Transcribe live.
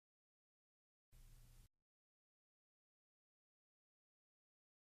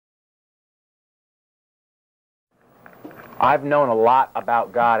I've known a lot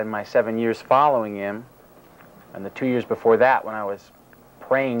about God in my 7 years following Him, and the 2 years before that when I was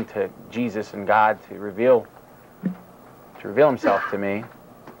praying to Jesus and God to reveal Himself to me.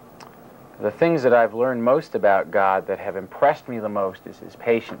 The things that I've learned most about God that have impressed me the most is His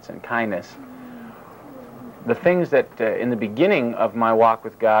patience and kindness. The things that in the beginning of my walk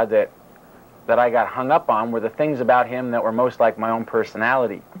with God that I got hung up on were the things about Him that were most like my own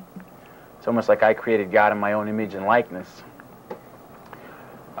personality. It's almost like I created God in my own image and likeness.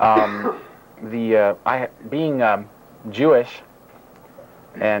 Being Jewish,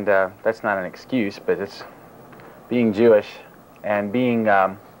 and that's not an excuse, but it's being Jewish and being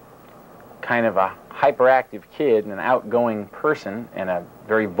kind of a hyperactive kid and an outgoing person and a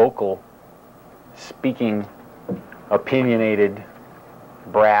very vocal, speaking, opinionated,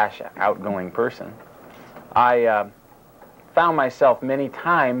 brash, outgoing person. I found myself many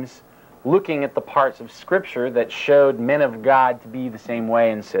times looking at the parts of Scripture that showed men of God to be the same way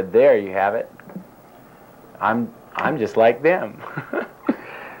and said, there you have it. I'm just like them.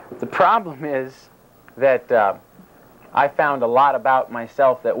 The problem is that I found a lot about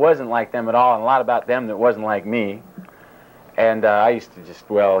myself that wasn't like them at all, and a lot about them that wasn't like me. And I used to just,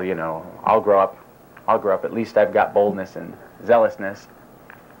 well, you know, I'll grow up. At least I've got boldness and zealousness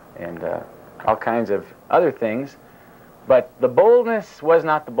and all kinds of other things. But the boldness was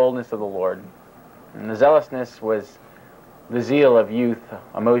not the boldness of the Lord. And the zealousness was the zeal of youth,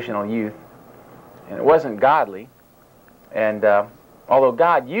 emotional youth. And it wasn't godly. And although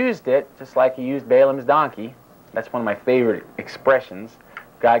God used it, just like He used Balaam's donkey, that's one of my favorite expressions.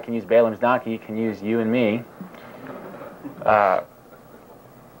 God can use Balaam's donkey, He can use you and me.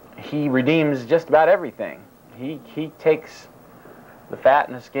 He redeems just about everything. He takes the fat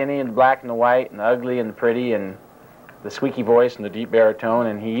and the skinny and the black and the white and the ugly and the pretty and the squeaky voice and the deep baritone,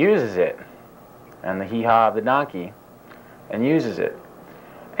 and He uses it. And the hee-haw of the donkey, and uses it.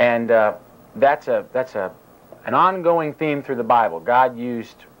 And that's an ongoing theme through the Bible. God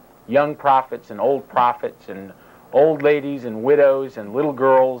used young prophets and old ladies and widows and little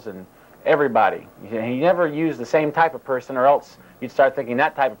girls and everybody. He never used the same type of person, or else you'd start thinking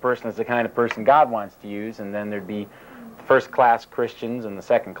that type of person is the kind of person God wants to use, and then there'd be first-class Christians and the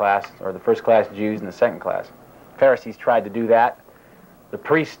second-class, or the first-class Jews and the second-class. Pharisees tried to do that. The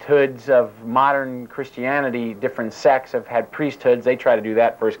priesthoods of modern Christianity, different sects have had priesthoods. They try to do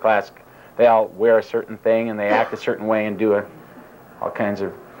that first-class. They all wear a certain thing, and they act a certain way and do all kinds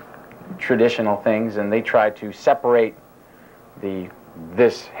of traditional things, and they try to separate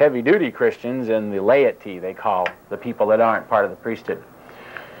this heavy-duty Christians and the laity, they call the people that aren't part of the priesthood.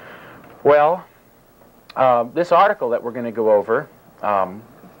 Well, this article that we're going to go over,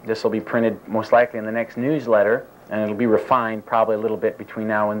 this will be printed most likely in the next newsletter, and it'll be refined probably a little bit between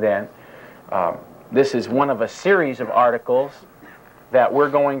now and then. This is one of a series of articles that we're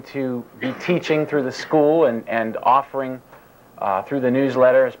going to be teaching through the school and offering through the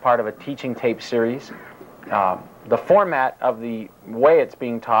newsletter as part of a teaching tape series. The format of the way it's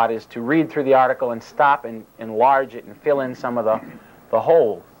being taught is to read through the article and stop and enlarge it and fill in some of the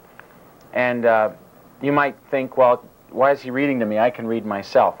holes. And you might think, well, why is he reading to me? I can read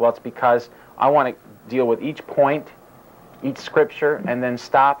myself. Well, it's because I want to deal with each point, each scripture, and then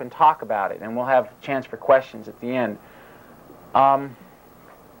stop and talk about it. And we'll have a chance for questions at the end.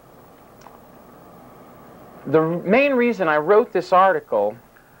 The main reason I wrote this article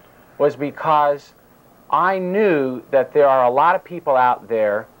was because I knew that there are a lot of people out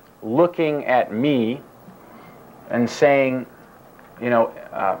there looking at me and saying, you know,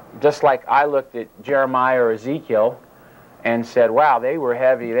 just like I looked at Jeremiah or Ezekiel and said, wow, they were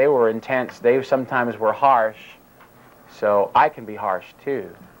heavy, they were intense, they sometimes were harsh, so I can be harsh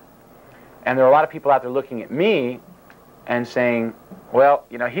too. And there are a lot of people out there looking at me and saying, well,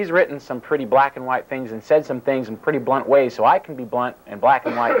 you know, he's written some pretty black and white things and said some things in pretty blunt ways, so I can be blunt and black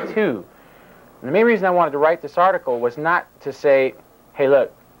and white too. And the main reason I wanted to write this article was not to say, hey,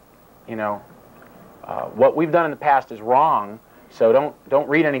 look, you know, what we've done in the past is wrong, so don't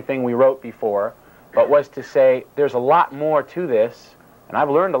read anything we wrote before, but was to say there's a lot more to this, and I've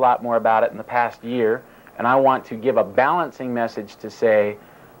learned a lot more about it in the past year, and I want to give a balancing message to say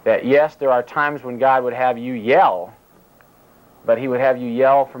that, yes, there are times when God would have you yell, but He would have you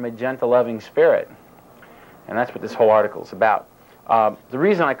yell from a gentle, loving spirit. And that's what this whole article is about. The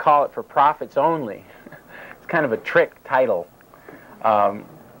reason I call it For Prophets Only, it's kind of a trick title. On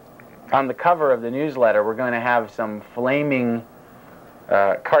the cover of the newsletter, we're going to have some flaming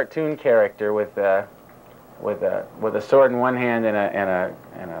cartoon character with a sword in one hand and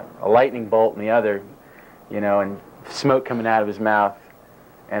a lightning bolt in the other, you know, and smoke coming out of his mouth.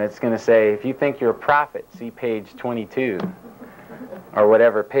 And it's going to say, if you think you're a prophet, see page 22, or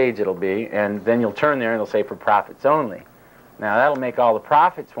whatever page it'll be, and then you'll turn there and it'll say for prophets only. Now that'll make all the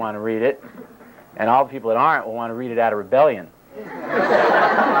prophets want to read it, and all the people that aren't will want to read it out of rebellion.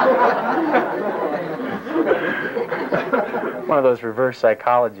 One of those reverse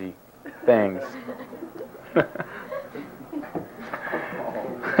psychology things.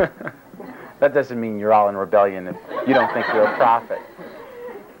 That doesn't mean you're all in rebellion if you don't think you're a prophet.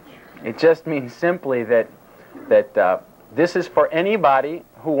 It just means simply that this is for anybody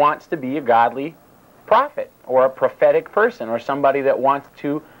who wants to be a godly prophet or a prophetic person or somebody that wants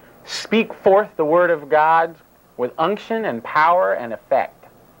to speak forth the Word of God with unction and power and effect.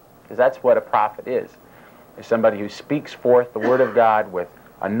 Because that's what a prophet is somebody who speaks forth the Word of God with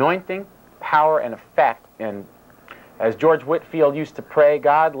anointing, power, and effect. And as George Whitefield used to pray,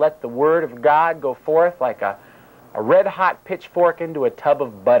 God, let the Word of God go forth like a red-hot pitchfork into a tub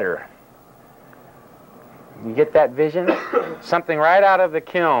of butter. You get that vision? Something right out of the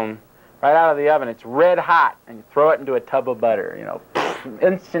kiln, right out of the oven. It's red hot, and you throw it into a tub of butter. You know,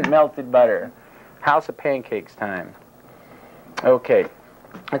 instant melted butter. House of pancakes time. Okay,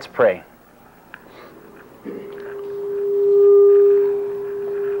 let's pray.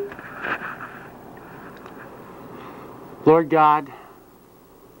 Lord God,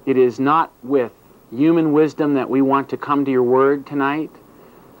 it is not with human wisdom that we want to come to your word tonight.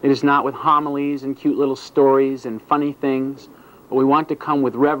 It is not with homilies and cute little stories and funny things, but we want to come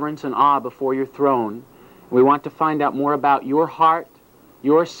with reverence and awe before your throne. We want to find out more about your heart,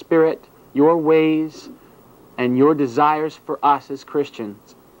 your spirit, your ways, and your desires for us as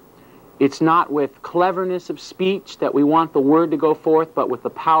Christians. It's not with cleverness of speech that we want the word to go forth, but with the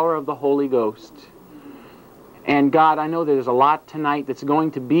power of the Holy Ghost. And God, I know there's a lot tonight that's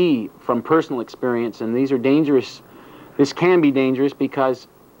going to be from personal experience, and these are dangerous. This can be dangerous because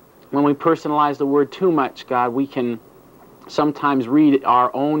when we personalize the word too much, God, we can sometimes read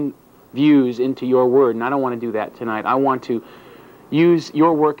our own views into your word, and I don't want to do that tonight. I want to use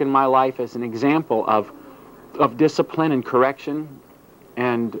your work in my life as an example of discipline and correction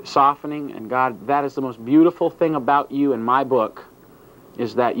and softening. And God, that is the most beautiful thing about you in my book,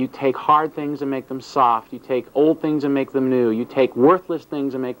 is that you take hard things and make them soft. You take old things and make them new. You take worthless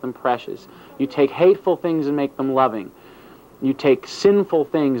things and make them precious. You take hateful things and make them loving. You take sinful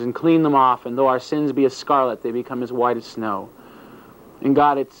things and clean them off, and though our sins be as scarlet, they become as white as snow. And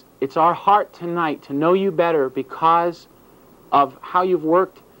God, it's our heart tonight to know you better because of how you've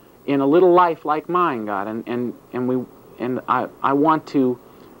worked in a little life like mine, God. And I want to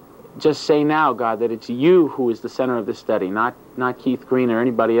just say now, God, that it's you who is the center of this study, not Keith Green or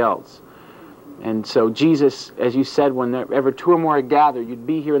anybody else. And so, Jesus, as you said, whenever two or more are gathered, you'd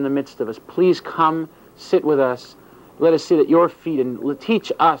be here in the midst of us. Please come, sit with us. Let us sit at your feet and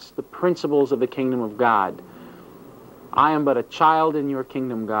teach us the principles of the kingdom of God. I am but a child in your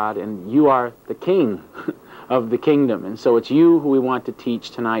kingdom, God, and you are the king of the kingdom. And so it's you who we want to teach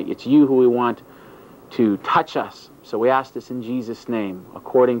tonight. It's you who we want to touch us. So we ask this in Jesus' name,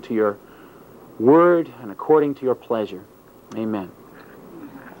 according to your word and according to your pleasure. Amen.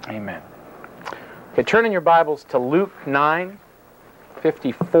 Amen. Okay, turn in your Bibles to Luke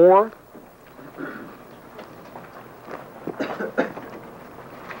 9:54.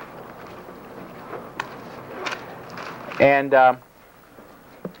 And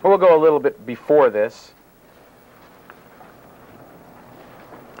we'll go a little bit before this.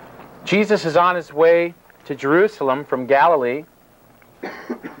 Jesus is on his way to Jerusalem from Galilee.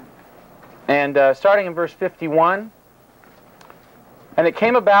 And starting in verse 51, and it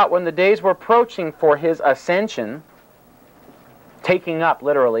came about when the days were approaching for his ascension, taking up,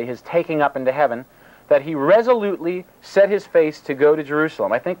 literally, his taking up into heaven, that he resolutely set his face to go to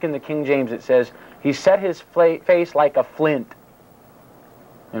Jerusalem. I think in the King James it says, he set his face like a flint.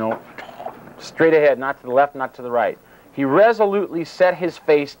 You know, straight ahead, not to the left, not to the right. He resolutely set his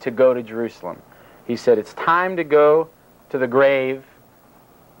face to go to Jerusalem. He said, it's time to go to the grave,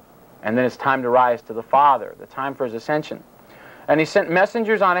 and then it's time to rise to the Father, the time for his ascension. And he sent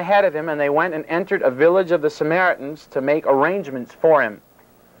messengers on ahead of him, and they went and entered a village of the Samaritans to make arrangements for him.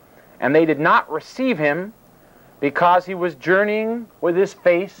 And they did not receive him because he was journeying with his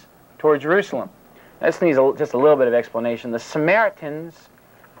face toward Jerusalem. This needs just a little bit of explanation. The Samaritans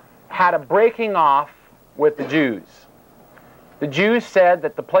had a breaking off with the Jews. The Jews said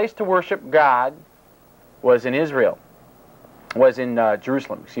that the place to worship God was in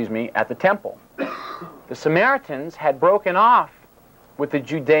Jerusalem, at the temple. The Samaritans had broken off with the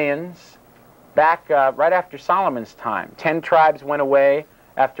Judeans back right after Solomon's time. 10 tribes went away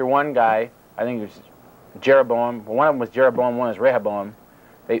after one guy. I think it was Jeroboam. One of them was Jeroboam, one was Rehoboam.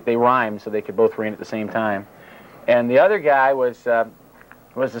 They rhymed, so they could both reign at the same time. And the other guy was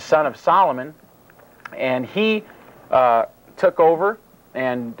the son of Solomon, and he took over,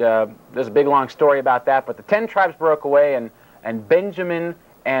 and there's a big long story about that, but the 10 tribes broke away, and Benjamin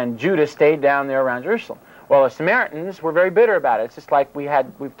and Judah stayed down there around Jerusalem. Well, the Samaritans were very bitter about it. It's just like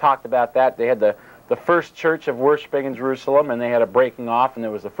we've talked about that. They had the first church of worshiping in Jerusalem, and they had a breaking off, and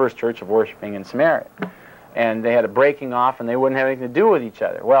there was the first church of worshiping in Samaria. And they had a breaking off, and they wouldn't have anything to do with each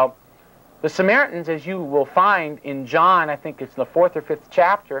other. Well, the Samaritans, as you will find in John, I think it's the 4th or 5th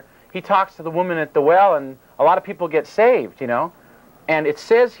chapter, he talks to the woman at the well, and a lot of people get saved, you know. And it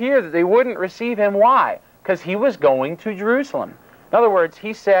says here that they wouldn't receive him. Why? Because he was going to Jerusalem. In other words,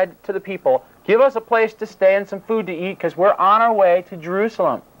 he said to the people, give us a place to stay and some food to eat, because we're on our way to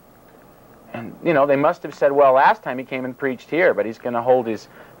Jerusalem. And, you know, they must have said, well, last time he came and preached here, but he's going to hold his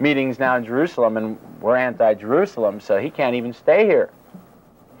meetings now in Jerusalem, and we're anti-Jerusalem, so he can't even stay here.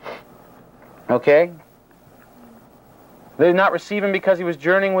 Okay? They did not receive him because he was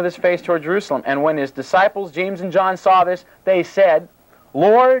journeying with his face toward Jerusalem. And when his disciples, James and John, saw this, they said,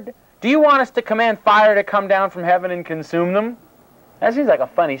 Lord, do you want us to command fire to come down from heaven and consume them? That seems like a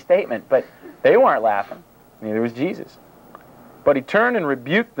funny statement, but they weren't laughing. Neither was Jesus. But he turned and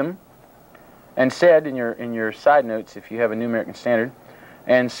rebuked them and said, in your side notes, if you have a New American Standard,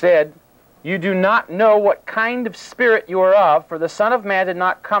 and said, you do not know what kind of spirit you are of, for the Son of Man did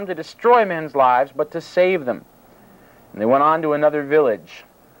not come to destroy men's lives, but to save them. And they went on to another village.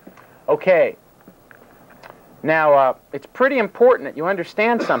 Okay. Now, it's pretty important that you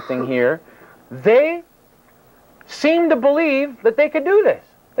understand something here. They seemed to believe that they could do this.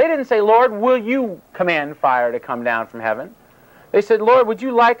 They didn't say, Lord, will you command fire to come down from heaven? They said, Lord, would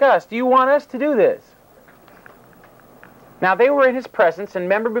you like us? Do you want us to do this? Now, they were in his presence, and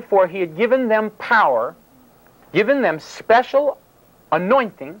remember before, he had given them power, given them special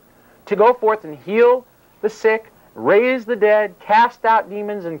anointing to go forth and heal the sick, raise the dead, cast out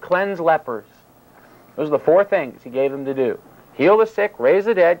demons, and cleanse lepers. Those are the 4 things he gave them to do. Heal the sick, raise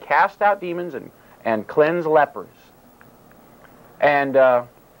the dead, cast out demons, and cleanse lepers. And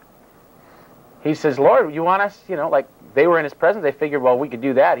he says, Lord, you want us, you know, like they were in his presence, they figured, well, we could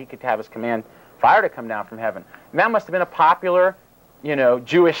do that. He could have us command fire to come down from heaven. And that must have been a popular, you know,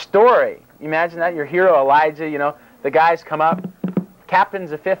 Jewish story. You imagine that? Your hero, Elijah, you know, the guys come up,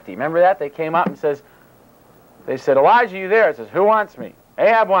 captains of 50. Remember that? They came up and they said, Elijah, you there? It says, who wants me?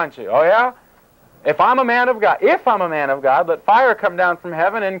 Ahab wants you. Oh, yeah? If I'm a man of God, let fire come down from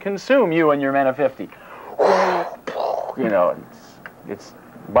heaven and consume you and your men of 50. You know, it's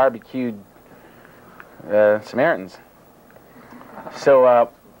barbecued Samaritans. So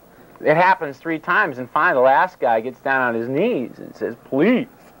it happens 3 times, and finally the last guy gets down on his knees and says, please,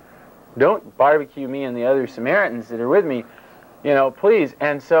 don't barbecue me and the other Samaritans that are with me, you know, please.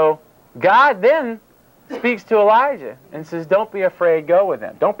 And so God then speaks to Elijah and says, don't be afraid, go with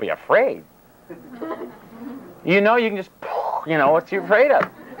them. Don't be afraid. You know, you can just, you know, what's you afraid of?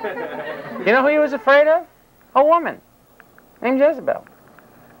 You know who he was afraid of? A woman named Jezebel.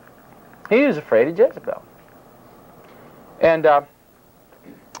 He was afraid of Jezebel. And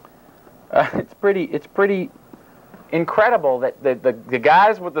it's pretty incredible that the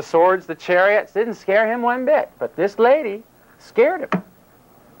guys with the swords, the chariots, didn't scare him one bit. But this lady scared him.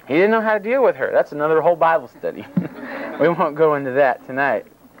 He didn't know how to deal with her. That's another whole Bible study. We won't go into that tonight.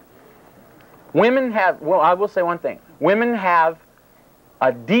 Women have, well, I will say one thing. Women have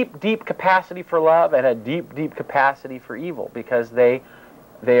a deep, deep capacity for love and a deep, deep capacity for evil because they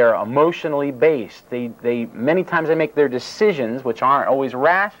are emotionally based. Many times they make their decisions, which aren't always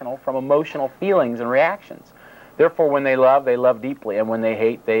rational, from emotional feelings and reactions. Therefore, when they love deeply, and when they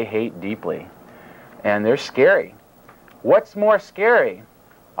hate deeply. And they're scary. What's more scary,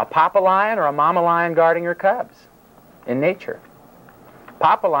 a papa lion or a mama lion guarding her cubs in nature?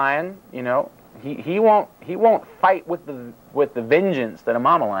 Papa lion, you know, he won't fight with the vengeance that a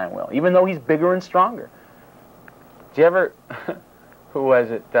mama lion will, even though he's bigger and stronger. Did you ever? Who was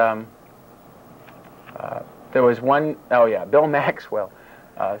it? There was one. Oh yeah, Bill Maxwell,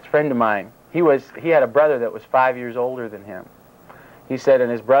 a friend of mine. He had a brother that was 5 years older than him. He said, and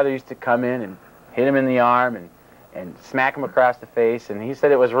his brother used to come in and hit him in the arm and smack him across the face. And he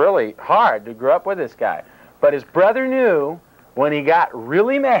said it was really hard to grow up with this guy. But his brother knew when he got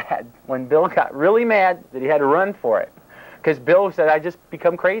really mad, when Bill got really mad, that he had to run for it. Because Bill said, I just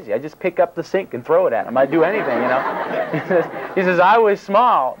become crazy. I just pick up the sink and throw it at him. I'd do anything, you know. He says, I was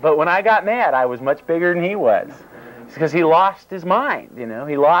small, but when I got mad, I was much bigger than he was. Because he lost his mind, you know.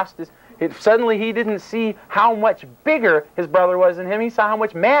 He lost his... Suddenly he didn't see how much bigger his brother was than him. He saw how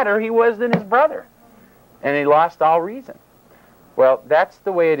much madder he was than his brother. And he lost all reason. Well, that's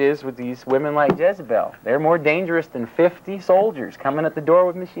the way it is with these women like Jezebel. They're more dangerous than 50 soldiers coming at the door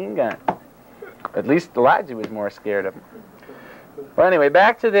with machine guns. At least Elijah was more scared of them. Well, anyway,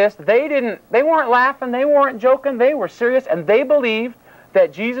 back to this. They weren't laughing, they weren't joking, they were serious, and they believed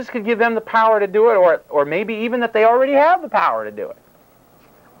that Jesus could give them the power to do it, or maybe even that they already have the power to do it.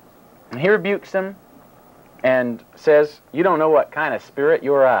 And he rebukes them and says, you don't know what kind of spirit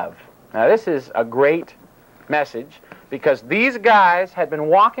you're of. Now, this is a great message, because these guys had been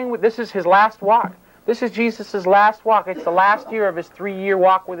walking with, this is his last walk. This is Jesus' last walk. It's the last year of his 3-year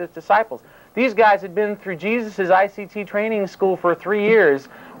walk with his disciples. These guys had been through Jesus' ICT training school for 3 years,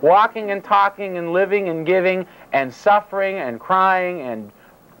 walking and talking and living and giving and suffering and crying and,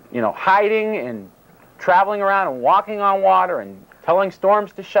 hiding and traveling around and walking on water and telling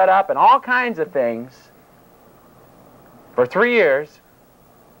storms to shut up and all kinds of things for 3 years.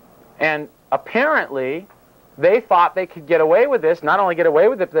 And apparently, they thought they could get away with this, not only get away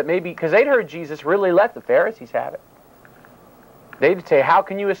with it, but maybe, because they'd heard Jesus really let the Pharisees have it. They'd say, how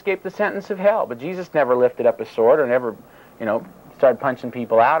can you escape the sentence of hell? But Jesus never lifted up a sword or never, started punching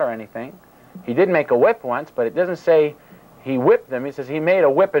people out or anything. He did make a whip once, but it doesn't say he whipped them. He says he made a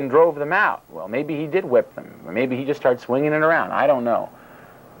whip and drove them out. Well, maybe he did whip them. Or maybe he just started swinging it around. I don't know.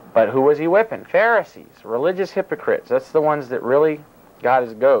 But who was he whipping? Pharisees, religious hypocrites. That's the ones that really got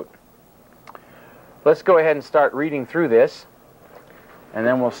his goat. Let's go ahead and start reading through this, and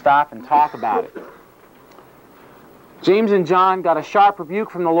then we'll stop and talk about it. James and John got a sharp rebuke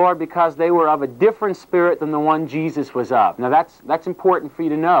from the Lord because they were of a different spirit than the one Jesus was of. Now that's important for you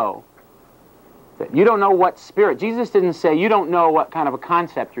to know. That you don't know what spirit. Jesus didn't say you don't know what kind of a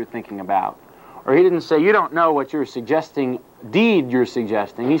concept you're thinking about. Or he didn't say you don't know what you're suggesting, deed you're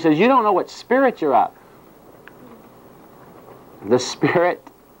suggesting. He says you don't know what spirit you're of. The spirit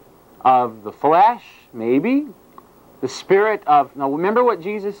of the flesh, maybe. The spirit of, now remember what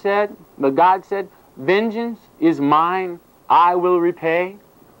Jesus said? But God said, vengeance is mine, I will repay.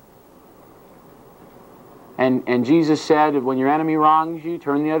 And Jesus said, when your enemy wrongs you,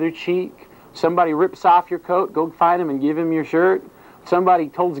 turn the other cheek. Somebody rips off your coat, go find him and give him your shirt. Somebody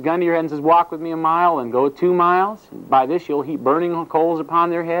holds a gun to your head and says, walk with me a mile, and go 2 miles. By this you'll heap burning coals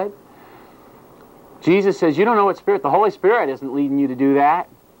upon their head. Jesus says, you don't know what spirit. The Holy Spirit isn't leading you to do that.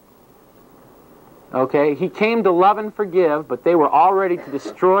 Okay? He came to love and forgive, but they were all ready to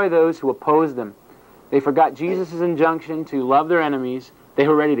destroy those who opposed them. They forgot Jesus' injunction to love their enemies. They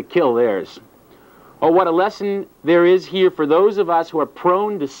were ready to kill theirs. Oh, what a lesson there is here for those of us who are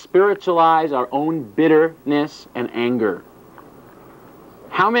prone to spiritualize our own bitterness and anger.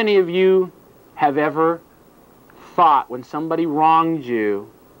 How many of you have ever thought when somebody wrongs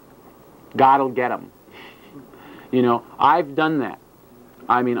you, God will get them? I've done that.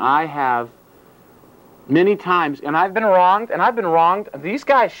 I mean, I have many times, and I've been wronged, These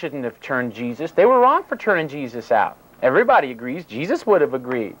guys shouldn't have turned Jesus. They were wrong for turning Jesus out. Everybody agrees. Jesus would have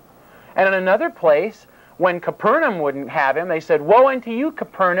agreed. And in another place, when Capernaum wouldn't have him, they said, woe unto you,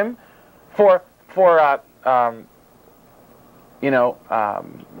 Capernaum, for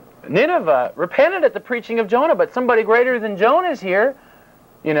Nineveh repented at the preaching of Jonah, but somebody greater than Jonah is here.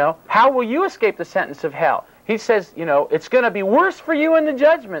 How will you escape the sentence of hell? He says, it's going to be worse for you in the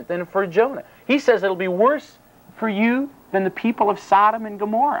judgment than for Jonah. He says it'll be worse for you than the people of Sodom and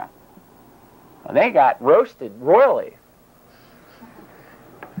Gomorrah. Well, they got roasted royally.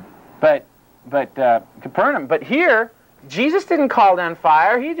 But Capernaum. But here, Jesus didn't call down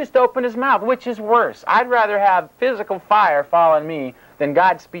fire. He just opened his mouth. Which is worse? I'd rather have physical fire fall on me than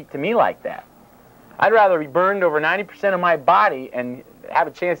God speak to me like that. I'd rather be burned over 90% of my body and have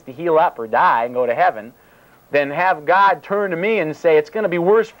a chance to heal up or die and go to heaven than have God turn to me and say, it's going to be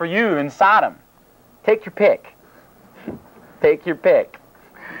worse for you in Sodom. Take your pick. Take your pick.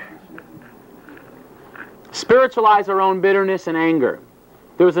 Spiritualize our own bitterness and anger.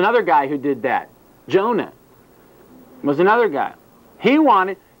 There was another guy who did that. Jonah was another guy. He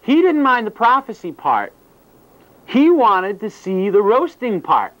didn't mind the prophecy part. He wanted to see the roasting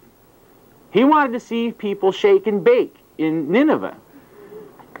part. He wanted to see people shake and bake in Nineveh.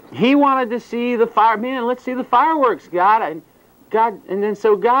 He wanted to see the fire. Man, let's see the fireworks, God. And then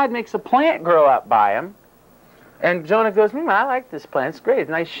so God makes a plant grow up by him. And Jonah goes, I like this plant. It's great. It's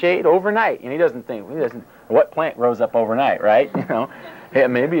nice shade overnight. And he doesn't think, what plant grows up overnight, right? Yeah,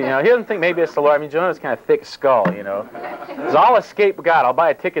 maybe, he doesn't think maybe it's the Lord. I mean, Jonah's kind of thick skull, Because I'll escape God. I'll buy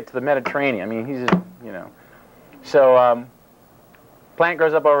a ticket to the Mediterranean. I mean, he's just, So, plant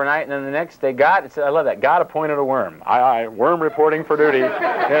grows up overnight, and then the next day, I love that, God appointed a worm. Worm reporting for duty.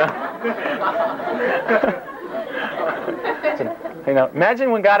 You know,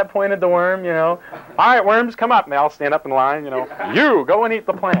 imagine when God appointed the worm, you know. All right, worms, come up. And they all stand up in line, you know. You, go and eat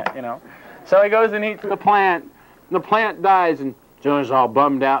the plant, you know. So he goes and eats the plant. And the plant dies, and Jonah's all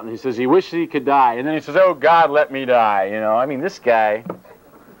bummed out, and he says he wishes he could die. And then he says, oh, God, let me die, you know. I mean, this guy,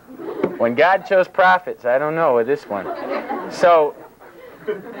 when God chose prophets, I don't know with this one. So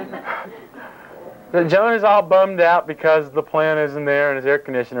Jonah's all bummed out because the plant isn't there and his air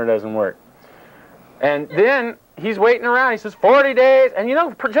conditioner doesn't work. And then he's waiting around. He says, 40 days. And you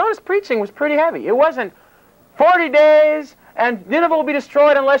know, Jonah's preaching was pretty heavy. It wasn't 40 days and Nineveh will be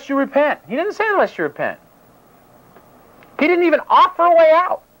destroyed unless you repent. He didn't say unless you repent. He didn't even offer a way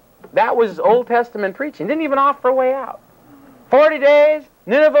out. That was Old Testament preaching. He didn't even offer a way out. 40 days,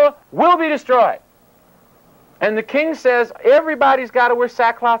 Nineveh will be destroyed. And the king says, everybody's got to wear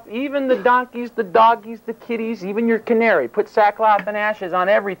sackcloth, even the donkeys, the doggies, the kitties, even your canary. Put sackcloth and ashes on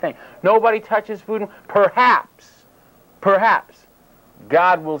everything. Nobody touches food. Perhaps,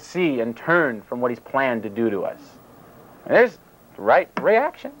 God will see and turn from what he's planned to do to us. And there's the right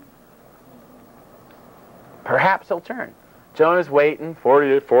reaction. Perhaps he'll turn. Jonah's waiting,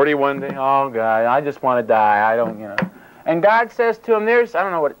 41 days. Oh, God, I just want to die. I don't, you know. And God says to him, there's, I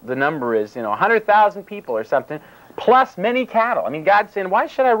don't know what the number is, you know, 100,000 people or something, plus many cattle. I mean, God's saying, why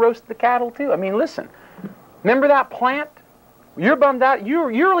should I roast the cattle too? I mean, listen, remember that plant? You're bummed out. You're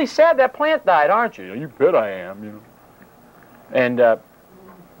really sad that plant died, aren't you? You bet I am, you know. And,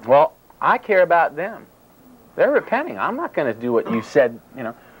 well, I care about them. They're repenting. I'm not going to do what you said, you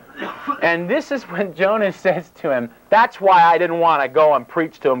know. And this is when Jonah says to him, that's why I didn't want to go and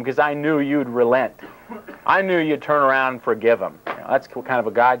preach to him, because I knew you'd relent. I knew you'd turn around and forgive him. You know, that's what kind of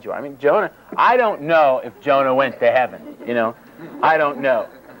a God you are. I mean, Jonah, I don't know if Jonah went to heaven, you know. I don't know.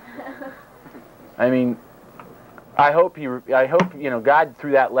 I mean, I hope, you know, God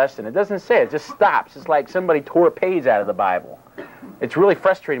through that lesson. It doesn't say it, just stops. It's like somebody tore a page out of the Bible. It's really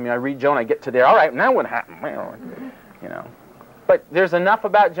frustrating me. I read Jonah, I get to there, all right, now what happened? You know. But there's enough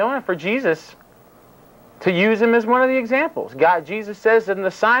about Jonah for Jesus to use him as one of the examples. Jesus says, and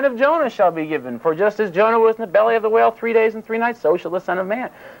the sign of Jonah shall be given. For just as Jonah was in the belly of the whale 3 days and 3 nights, so shall the Son of Man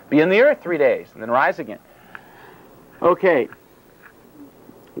be in the earth 3 days, and then rise again. Okay.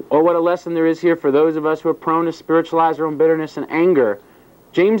 Oh, what a lesson there is here for those of us who are prone to spiritualize our own bitterness and anger.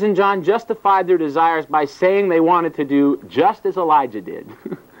 James and John justified their desires by saying they wanted to do just as Elijah did.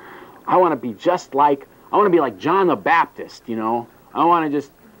 I want to be like John the Baptist, you know. I want to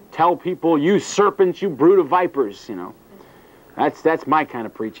just tell people, you serpents, you brood of vipers, you know. That's my kind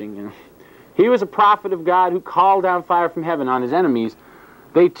of preaching, you know. He was a prophet of God who called down fire from heaven on his enemies.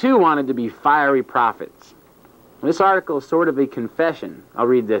 They too wanted to be fiery prophets. This article is sort of a confession. I'll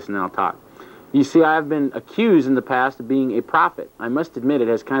read this and then I'll talk. You see, I have been accused in the past of being a prophet. I must admit it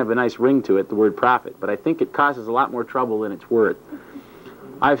has kind of a nice ring to it, the word prophet, but I think it causes a lot more trouble than it's worth.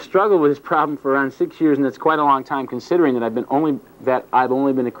 I've struggled with this problem for around 6 years, and that's quite a long time, considering that I've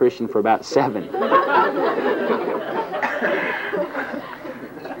only been a Christian for about 7.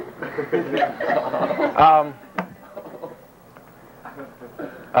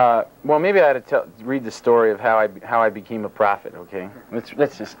 Well, maybe I ought to read the story of how I became a prophet. Okay,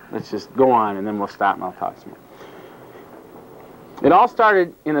 let's just go on, and then we'll stop, and I'll talk some more. It all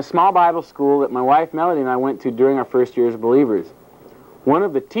started in a small Bible school that my wife Melody and I went to during our first year as believers. One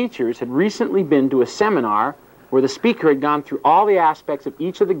of the teachers had recently been to a seminar where the speaker had gone through all the aspects of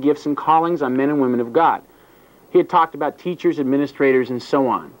each of the gifts and callings on men and women of God. He had talked about teachers, administrators, and so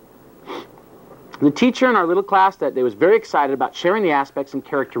on. The teacher in our little class that day was very excited about sharing the aspects and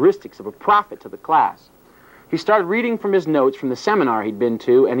characteristics of a prophet to the class. He started reading from his notes from the seminar he'd been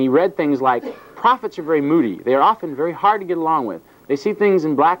to, and he read things like, prophets are very moody. They are often very hard to get along with. They see things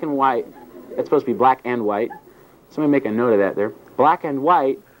in black and white. That's supposed to be black and white. Somebody make a note of that there. Black and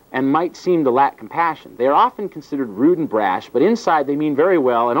white, and might seem to lack compassion. They are often considered rude and brash, but inside they mean very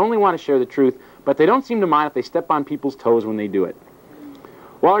well and only want to share the truth, but they don't seem to mind if they step on people's toes when they do it.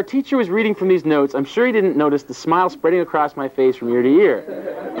 While our teacher was reading from these notes, I'm sure he didn't notice the smile spreading across my face from ear to ear.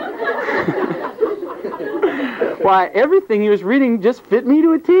 Why, everything he was reading just fit me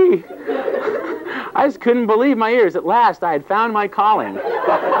to a T. I just couldn't believe my ears. At last, I had found my calling.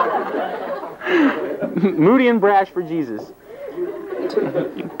 Moody and brash for Jesus.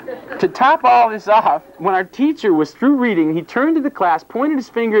 To top all this off, when our teacher was through reading, he turned to the class, pointed his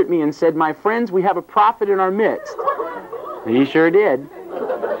finger at me, and said, "My friends, we have a prophet in our midst." And he sure did.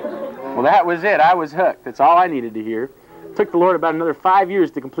 Well, that was it. I was hooked. That's all I needed to hear. It took the Lord about another 5 years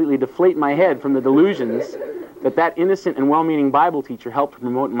to completely deflate my head from the delusions that innocent and well-meaning Bible teacher helped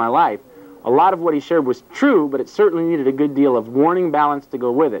promote in my life. A lot of what he shared was true, but it certainly needed a good deal of warning balance to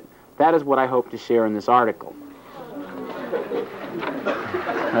go with it. That is what I hope to share in this article.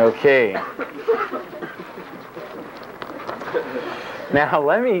 Okay. Now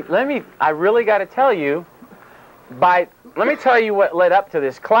I really got to tell you, let me tell you what led up to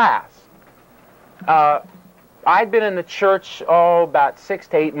this class. I'd been in the church, about 6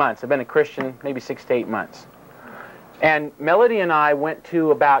 to 8 months. I've been a Christian maybe 6 to 8 months. And Melody and I went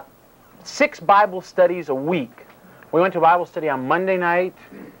to about 6 Bible studies a week. We went to a Bible study on Monday night,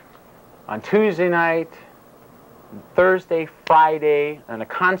 on Tuesday night, Thursday, Friday, and a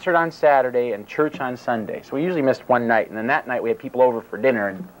concert on Saturday, and church on Sunday. So we usually missed one night, and then that night we had people over for dinner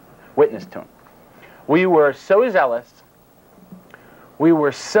and witnessed to them. We were so zealous. We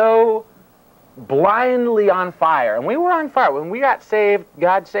were so blindly on fire. And we were on fire. When we got saved,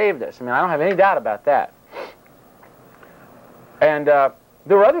 God saved us. I mean, I don't have any doubt about that. And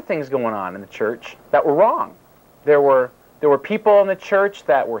there were other things going on in the church that were wrong. There were people in the church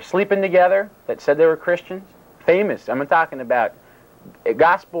that were sleeping together that said they were Christians. Famous. I'm talking about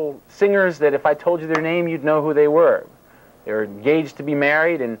gospel singers that if I told you their name, you'd know who they were. They were engaged to be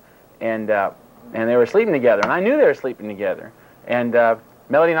married, and they were sleeping together. And I knew they were sleeping together. And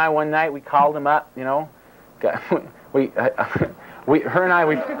Melody and I, one night, we called them up. You know, her and I,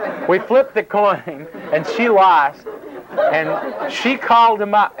 we flipped the coin, and she lost. And she called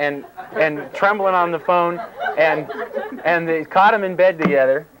him up, and trembling on the phone, and they caught him in bed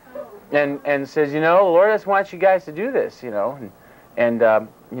together, and says, you know, the Lord doesn't want you guys to do this, you know, and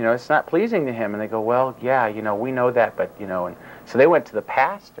you know, it's not pleasing to Him. And they go, well, yeah, you know, we know that, but you know, and so they went to the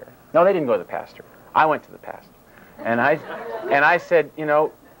pastor. No, they didn't go to the pastor. I went to the pastor, and I said, you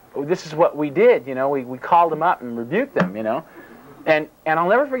know, this is what we did, you know, we called him up and rebuked them, you know, and I'll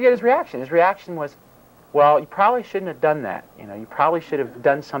never forget his reaction. His reaction was, well, you probably shouldn't have done that. You know, you probably should have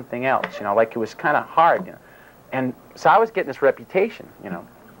done something else. You know, like it was kind of hard. You know, and so I was getting this reputation. You know,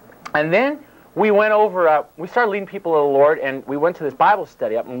 and then we went over. We started leading people to the Lord, and we went to this Bible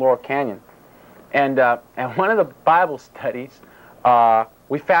study up in Laurel Canyon. And one of the Bible studies,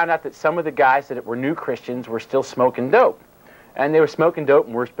 we found out that some of the guys that were new Christians were still smoking dope, and they were smoking dope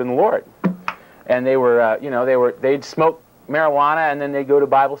and worshiping the Lord. And they were, you know, they'd smoke marijuana, and then they go to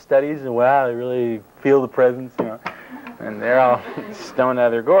Bible studies, and wow, they really feel the presence, you know, and they're all stoned out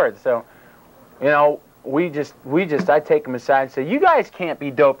of their gourds. So, you know, I take them aside and say, you guys can't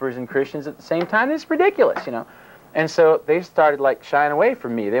be dopers and Christians at the same time. This is ridiculous, you know. And so they started like shying away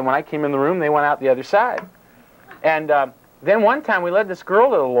from me. Then when I came in the room, they went out the other side. And then one time we led this girl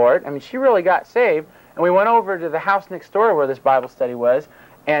to the Lord. I mean, she really got saved, and we went over to the house next door where this Bible study was,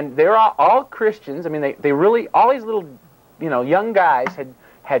 and they were all Christians. I mean, they really, all these little, you know, young guys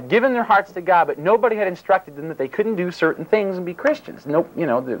had given their hearts to God, but nobody had instructed them that they couldn't do certain things and be Christians. No, you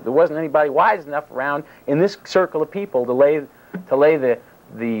know, there wasn't anybody wise enough around in this circle of people to lay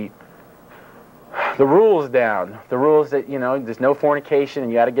the rules down. The rules that, you know, there's no fornication,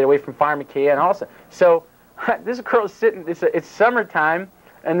 and you got to get away from pharmakia, and also. So this girl's sitting. It's summertime.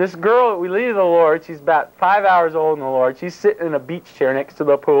 And this girl that we lead to the Lord, she's about 5 hours old in the Lord. She's sitting in a beach chair next to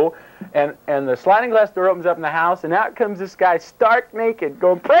the pool, and the sliding glass door opens up in the house, and out comes this guy stark naked,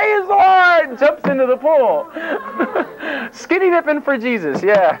 going, praise the Lord, and jumps into the pool. Skinny dipping for Jesus,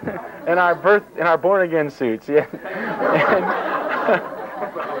 yeah. In our born again suits, yeah.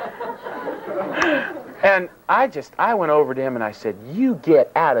 And I went over to him and I said, you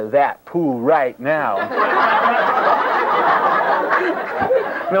get out of that pool right now.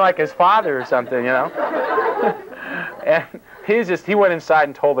 I mean, like his father or something, you know. And he went inside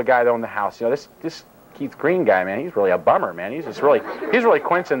and told the guy that owned the house, you know, this Keith Green guy, man, he's really a bummer, man. He's really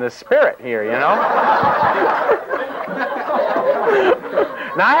quenching the spirit here, you know.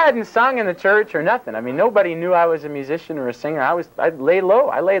 Now, I hadn't sung in the church or nothing. I mean, nobody knew I was a musician or a singer. I laid low.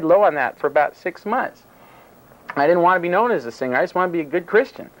 I laid low on that for about 6 months. I didn't want to be known as a singer. I just wanted to be a good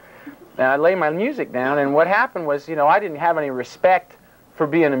Christian. And I laid my music down, and what happened was, you know, I didn't have any respect for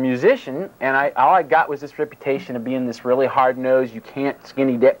being a musician, and all I got was this reputation of being this really hard-nosed, you can't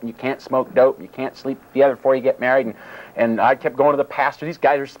skinny dip, you can't smoke dope, you can't sleep together before you get married, and I kept going to the pastor, these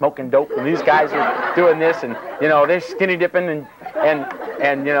guys are smoking dope, and these guys are doing this, and, you know, they're skinny dipping,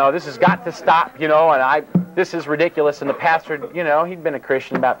 and you know, this has got to stop, you know, and this is ridiculous, and the pastor, you know, he'd been a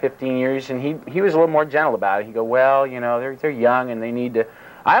Christian about 15 years, and he was a little more gentle about it. He'd go, well, you know, they're young, and they need to,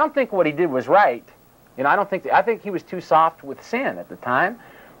 I don't think what he did was right. You know, I think he was too soft with sin at the time,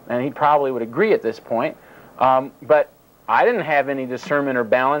 and he probably would agree at this point. But I didn't have any discernment or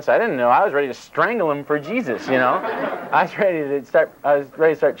balance. I didn't know. I was ready to strangle him for Jesus, you know. I was ready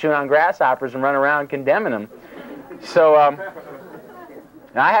to start chewing on grasshoppers and run around condemning him. So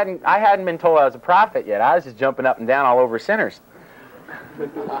I hadn't been told I was a prophet yet. I was just jumping up and down all over sinners.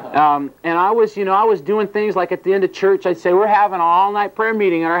 And I was, I was doing things like at the end of church, I'd say, we're having an all-night prayer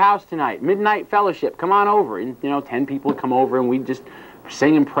meeting at our house tonight, midnight fellowship, come on over. And, 10 people would come over, and we'd just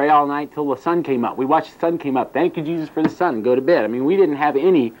sing and pray all night till the sun came up. We'd watch the sun came up, thank you, Jesus, for the sun, and go to bed. I mean, we didn't have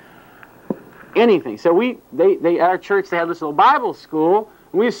anything. So at our church, they had this little Bible school,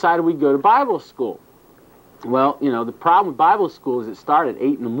 and we decided we'd go to Bible school. Well, the problem with Bible school is it started at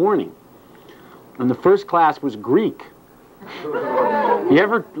 8 in the morning. And the first class was Greek. You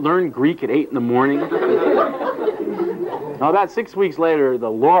ever learn Greek at 8 in the morning? Well, about 6 weeks later, the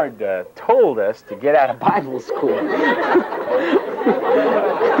Lord told us to get out of Bible school.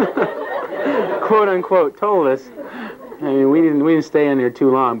 Quote unquote, told us. I mean, we didn't stay in there too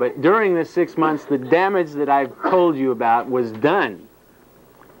long. But during the 6 months, the damage that I've told you about was done.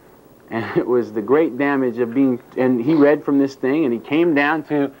 And it was the great damage of being, and he read from this thing, and he came down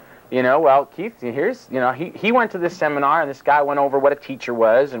to, well, Keith, here's, he went to this seminar, and this guy went over what a teacher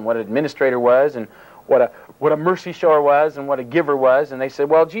was, and what an administrator was, and what a mercy shower was, and what a giver was, and they said,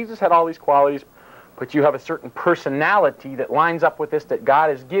 well, Jesus had all these qualities, but you have a certain personality that lines up with this that God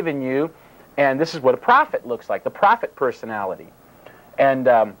has given you, and this is what a prophet looks like, the prophet personality. And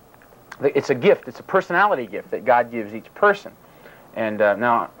it's a gift, it's a personality gift that God gives each person. And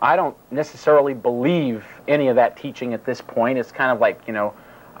now, I don't necessarily believe any of that teaching at this point. It's kind of like,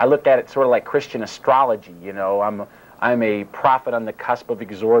 I look at it sort of like Christian astrology, I'm a prophet on the cusp of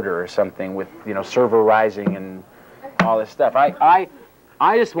exhorter or something with, server rising and all this stuff. I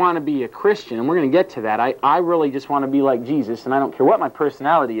just want to be a Christian, and we're going to get to that. I really just want to be like Jesus, and I don't care what my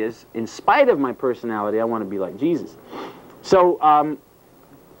personality is. In spite of my personality, I want to be like Jesus. So,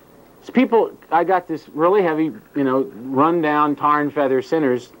 people, I got this really heavy, run-down, tar and feather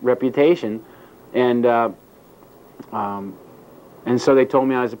sinner's reputation, and so they told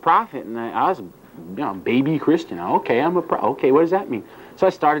me I was a prophet, and I was a baby Christian. Okay, I'm a okay, what does that mean? So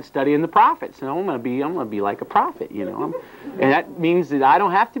I started studying the prophets, and I'm gonna be like a prophet, and that means that I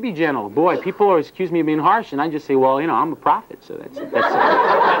don't have to be gentle. Boy, people always accuse me of being harsh, and I just say, well, I'm a prophet, so that's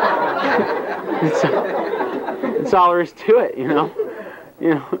all there is to it,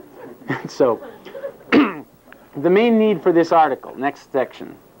 So, the main need for this article, next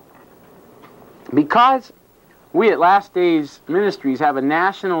section. Because we at Last Days Ministries have a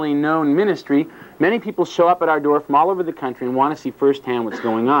nationally known ministry, many people show up at our door from all over the country and want to see firsthand what's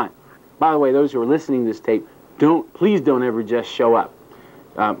going on. By the way, those who are listening to this tape, please don't ever just show up.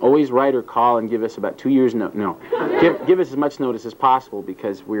 Always write or call and give us about 2 years give us as much notice as possible,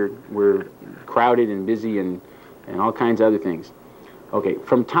 because we're crowded and busy and all kinds of other things. Okay,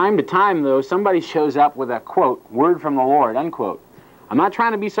 from time to time, though, somebody shows up with a, quote, word from the Lord, unquote. I'm not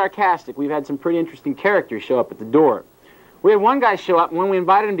trying to be sarcastic. We've had some pretty interesting characters show up at the door. We had one guy show up, and when we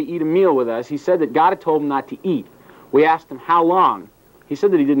invited him to eat a meal with us, he said that God had told him not to eat. We asked him how long. He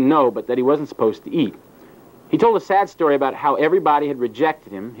said that he didn't know, but that he wasn't supposed to eat. He told a sad story about how everybody had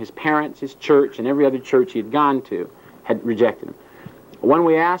rejected him. His parents, his church, and every other church he had gone to had rejected him. When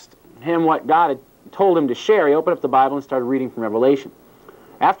we asked him what God had told him to share, he opened up the Bible and started reading from Revelation.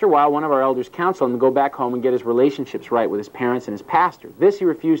 After a while, one of our elders counseled him to go back home and get his relationships right with his parents and his pastor. This he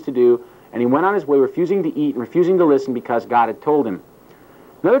refused to do, and he went on his way refusing to eat and refusing to listen because God had told him.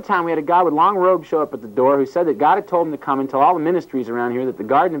 Another time, we had a guy with long robes show up at the door who said that God had told him to come and tell all the ministries around here that the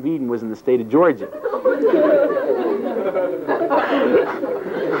Garden of Eden was in the state of Georgia.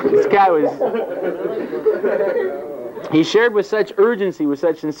 This guy was... He shared with such urgency, with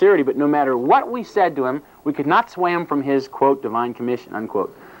such sincerity, but no matter what we said to him, we could not sway him from his, quote, divine commission,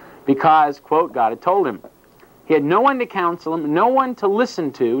 unquote, because, quote, God had told him. He had no one to counsel him, no one to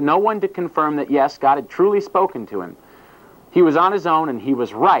listen to, no one to confirm that, yes, God had truly spoken to him. He was on his own, and he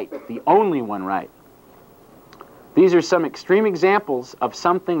was right, the only one right. These are some extreme examples of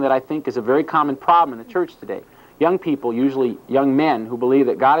something that I think is a very common problem in the church today. Young people, usually young men, who believe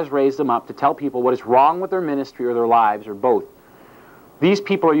that God has raised them up to tell people what is wrong with their ministry or their lives, or both. These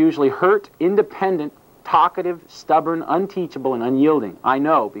people are usually hurt, independent, talkative, stubborn, unteachable, and unyielding. I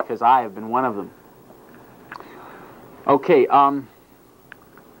know, because I have been one of them. Okay, I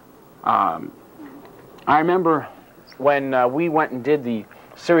remember when we went and did the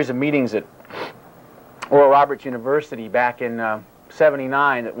series of meetings at Oral Roberts University back in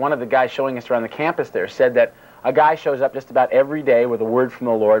 '79, that one of the guys showing us around the campus there said that a guy shows up just about every day with a word from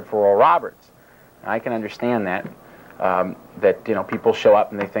the Lord for Oral Roberts. And I can understand that, people show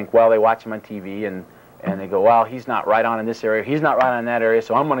up and they think, well, they watch him on TV and they go, well, he's not right on in this area, he's not right on in that area,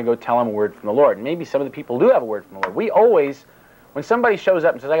 so I'm going to go tell him a word from the Lord. And maybe some of the people do have a word from the Lord. We always, when somebody shows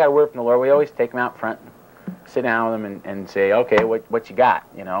up and says, I got a word from the Lord, we always take them out front, sit down with them and say, okay, what you got,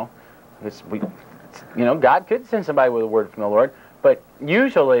 God could send somebody with a word from the Lord. But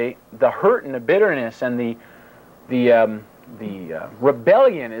usually the hurt and the bitterness and the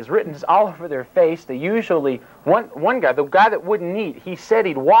rebellion is written all over their face. They usually, one guy, the guy that wouldn't eat, he said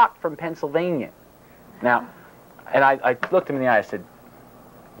he'd walked from Pennsylvania. Now, and I looked him in the eye, I said,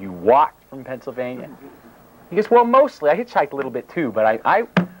 "You walked from Pennsylvania?" He goes, "Well, mostly. I hitchhiked a little bit too, but I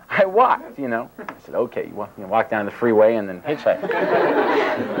walked, you know." I said, "Okay, you walk down the freeway and then hitchhike."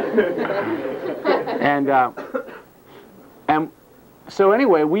 And so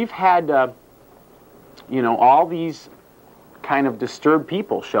anyway, we've had, you know, all these kind of disturbed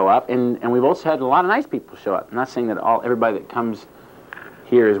people show up, and we've also had a lot of nice people show up. I'm not saying that everybody that comes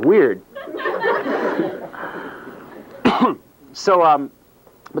here is weird. So,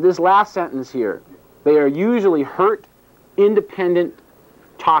 but this last sentence here, they are usually hurt, independent,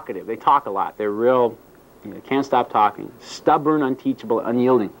 talkative. They talk a lot. They're real, you know, can't stop talking. Stubborn, unteachable,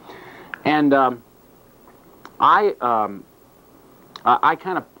 unyielding. And I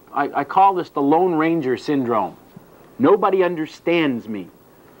call this the Lone Ranger syndrome. Nobody understands me.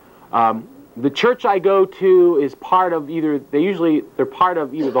 The church I go to is part of they're part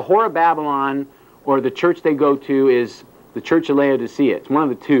of either the Whore of Babylon, or the church they go to is the Church of Laodicea. It's one of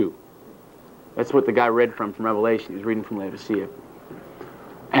the two. That's what the guy read from Revelation. He was reading from Laodicea.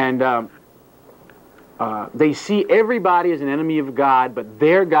 And they see everybody as an enemy of God, but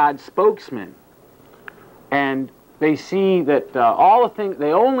they're God's spokesman. And they see that all the things,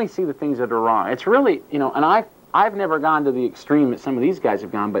 they only see the things that are wrong. It's really, you know, and I've never gone to the extreme that some of these guys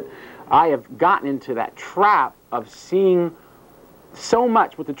have gone, but I have gotten into that trap of seeing so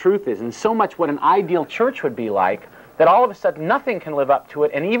much what the truth is and so much what an ideal church would be like, that all of a sudden nothing can live up to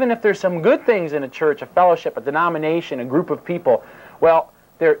it. And even if there's some good things in a church, a fellowship, a denomination, a group of people, well,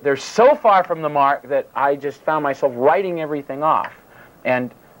 they're so far from the mark that I just found myself writing everything off.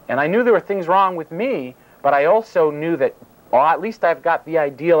 And I knew there were things wrong with me, but I also knew that, well, at least I've got the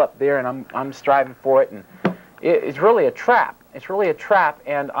ideal up there, and I'm striving for it. And it's really a trap. It's really a trap.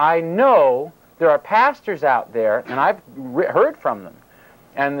 And I know there are pastors out there, and I've heard from them.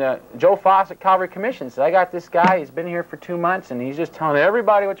 And Joe Foss at Calvary Commission said, "I got this guy, he's been here for 2 months, and he's just telling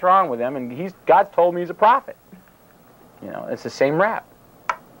everybody what's wrong with him, and God's told me he's a prophet." You know, it's the same rap.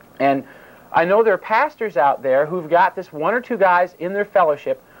 And I know there are pastors out there who've got this one or two guys in their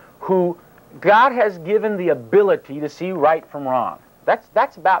fellowship who God has given the ability to see right from wrong.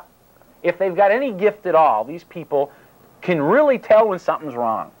 That's about, if they've got any gift at all, these people can really tell when something's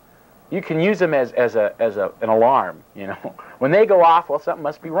wrong. You can use them as an alarm, you know. When they go off, well, something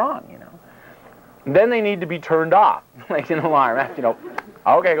must be wrong, you know. And then they need to be turned off, like an alarm. You know,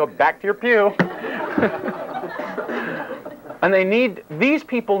 okay, go back to your pew. And these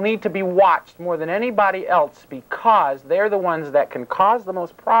people need to be watched more than anybody else, because they're the ones that can cause the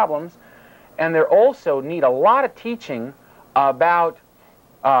most problems, and they also need a lot of teaching about,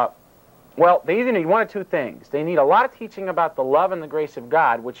 well, they either need one of two things. They need a lot of teaching about the love and the grace of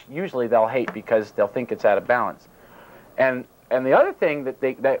God, which usually they'll hate because they'll think it's out of balance. And the other thing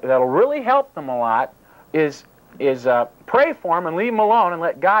that'll really help them a lot is pray for them and leave them alone and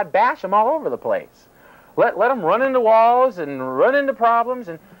let God bash them all over the place. Let them run into walls and run into problems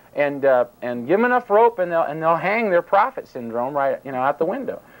and give them enough rope, and they'll hang their prophet syndrome right, you know, out the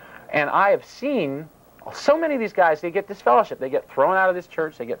window. And I have seen so many of these guys, they get this fellowship, they get thrown out of this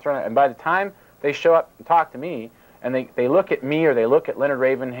church, they get thrown out, and by the time they show up and talk to me, and they look at me, or they look at Leonard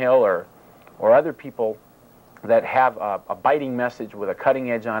Ravenhill or other people that have a biting message with a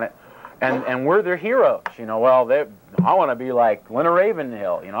cutting edge on it, and we're their heroes, you know. Well, I want to be like Leonard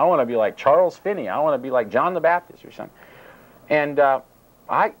Ravenhill, you know. I want to be like Charles Finney. I want to be like John the Baptist or something. And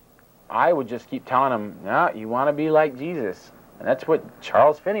I would just keep telling them, no, you want to be like Jesus. And that's what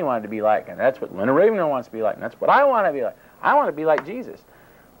Charles Finney wanted to be like, and that's what Leonard Ravenhill wants to be like, and that's what I want to be like. I want to be like Jesus.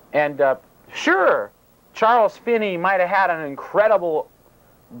 And sure, Charles Finney might have had an incredible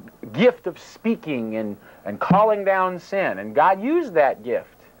gift of speaking and calling down sin, and God used that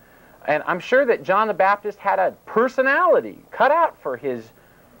gift. And I'm sure that John the Baptist had a personality cut out for his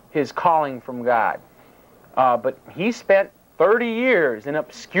calling from God. But he spent 30 years in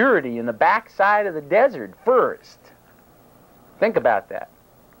obscurity in the backside of the desert first. Think about that.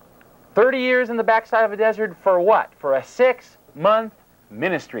 30 years in the backside of a desert for what? For a 6-month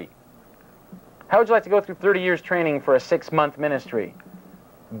ministry. How would you like to go through 30 years training for a 6-month ministry?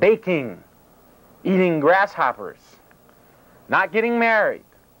 Baking, eating grasshoppers, not getting married,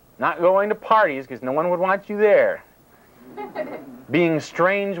 not going to parties because no one would want you there, being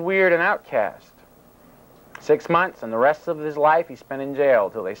strange, weird, and outcast. 6 months, and the rest of his life he spent in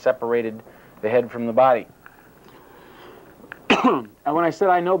jail till they separated the head from the body. And when I said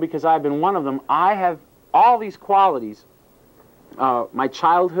I know because I've been one of them, I have all these qualities my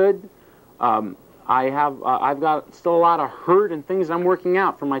childhood. I've got still a lot of hurt and things I'm working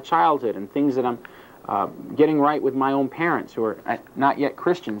out from my childhood, and things that I'm getting right with my own parents, who are not yet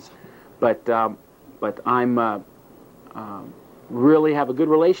Christians, but I'm really have a good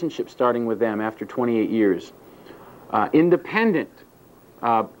relationship starting with them after 28 years. Independent,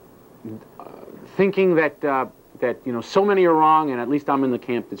 thinking that so many are wrong, and at least I'm in the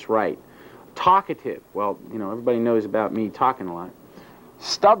camp that's right. Talkative. Well, everybody knows about me talking a lot.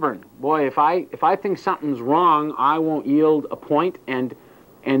 Stubborn. Boy, if I think something's wrong, I won't yield a point, and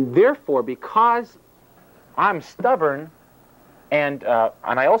therefore, because I'm stubborn, and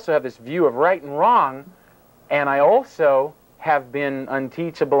I also have this view of right and wrong, and I also have been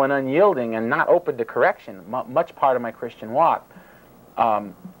unteachable and unyielding and not open to correction, much part of my Christian walk,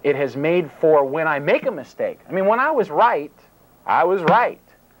 it has made for when I make a mistake. I mean, when I was right, I was right.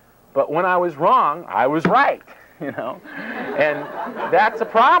 But when I was wrong, I was right, And that's a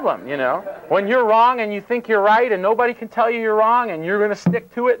problem, When you're wrong and you think you're right and nobody can tell you you're wrong and you're going to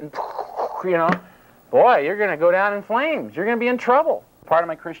stick to it and, boy, you're going to go down in flames. You're going to be in trouble. Part of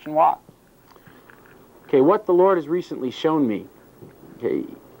my Christian walk. Okay, what the Lord has recently shown me. Okay,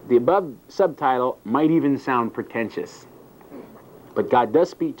 the above subtitle might even sound pretentious. But God does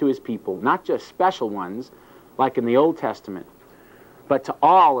speak to his people, not just special ones, like in the Old Testament, but to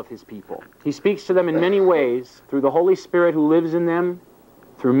all of his people. He speaks to them in many ways, through the Holy Spirit who lives in them,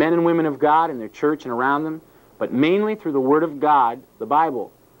 through men and women of God in their church and around them, but mainly through the Word of God, the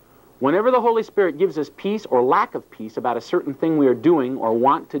Bible. Whenever the Holy Spirit gives us peace or lack of peace about a certain thing we are doing or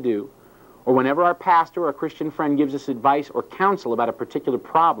want to do, or whenever our pastor or a Christian friend gives us advice or counsel about a particular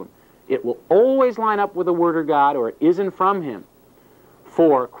problem, it will always line up with the Word of God, or it isn't from him.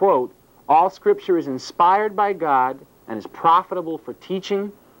 For, quote, all Scripture is inspired by God and is profitable for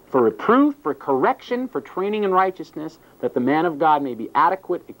teaching, for reproof, for correction, for training in righteousness, that the man of God may be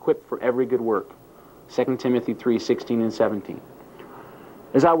adequate, equipped for every good work. 2 Timothy 3:16 and 17.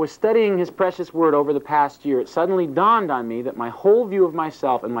 As I was studying his precious word over the past year, it suddenly dawned on me that my whole view of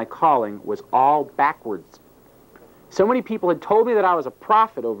myself and my calling was all backwards. So many people had told me that I was a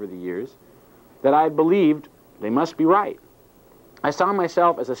prophet over the years that I believed they must be right. I saw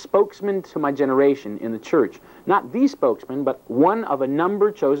myself as a spokesman to my generation in the church. Not the spokesman, but one of a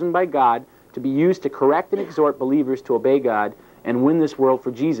number chosen by God to be used to correct and exhort believers to obey God and win this world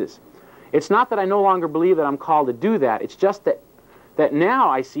for Jesus. It's not that I no longer believe that I'm called to do that. It's just that now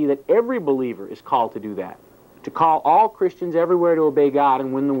I see that every believer is called to do that, to call all Christians everywhere to obey God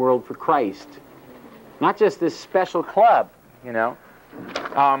and win the world for Christ. Not just this special club,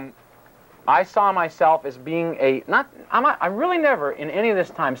 I saw myself as being I really never in any of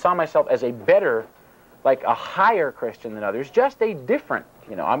this time saw myself as a better, like a higher Christian than others, just a different,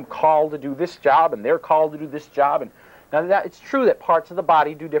 I'm called to do this job and they're called to do this job. And now it's true that parts of the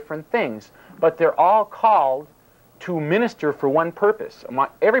body do different things, but they're all called to minister for one purpose.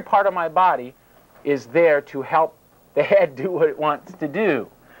 Every part of my body is there to help the head do what it wants to do.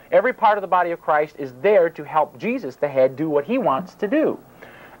 Every part of the body of Christ is there to help Jesus, the head, do what he wants to do.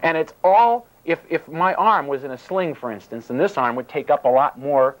 And it's all, if my arm was in a sling, for instance, then this arm would take up a lot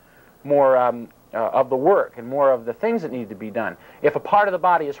more of the work and more of the things that need to be done. If a part of the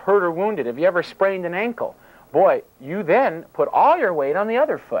body is hurt or wounded, if you ever sprained an ankle, boy, you then put all your weight on the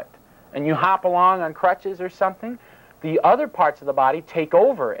other foot, and you hop along on crutches or something. The other parts of the body take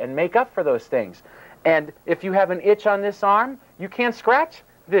over and make up for those things. And if you have an itch on this arm, you can't scratch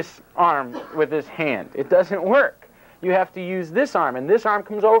this arm with this hand. It doesn't work. You have to use this arm, and this arm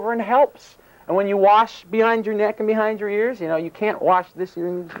comes over and helps. And when you wash behind your neck and behind your ears, you can't wash this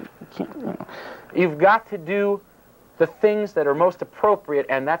ear. You've got to do the things that are most appropriate,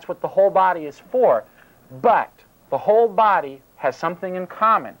 and that's what the whole body is for. But the whole body has something in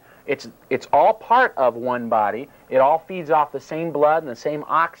common. It's all part of one body. It all feeds off the same blood and the same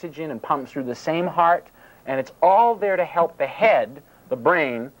oxygen and pumps through the same heart, and it's all there to help the head, the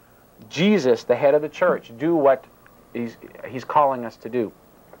brain, Jesus, the head of the church, do what he's calling us to do.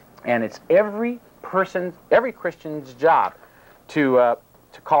 And it's every Christian's job to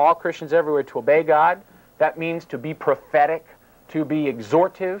call all Christians everywhere to obey God. That means to be prophetic, to be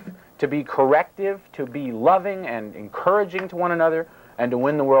exhortive, to be corrective, to be loving and encouraging to one another, and to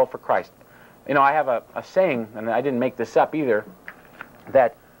win the world for Christ. I have a saying, and I didn't make this up either,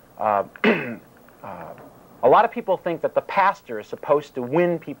 that a lot of people think that the pastor is supposed to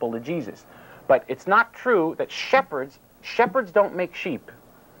win people to Jesus. But it's not true that shepherds don't make sheep.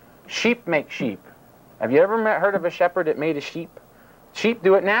 Sheep make sheep. Have you ever heard of a shepherd that made a sheep? Sheep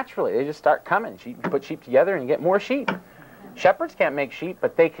do it naturally. They just start coming. You put sheep together and you get more sheep. Shepherds can't make sheep,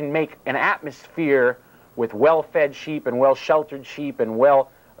 but they can make an atmosphere with well-fed sheep and well-sheltered sheep and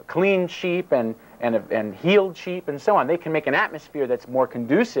well-cleaned sheep and healed sheep and so on. They can make an atmosphere that's more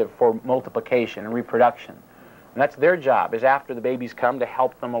conducive for multiplication and reproduction. And that's their job, is after the babies come to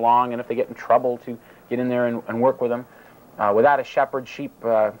help them along, and if they get in trouble to get in there and work with them. Without a shepherd, sheep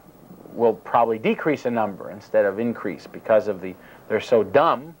will probably decrease in number instead of increase because of they're so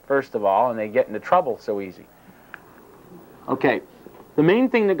dumb, first of all, and they get into trouble so easy. Okay, the main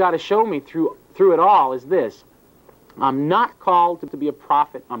thing that God has shown me through it all is this. I'm not called to be a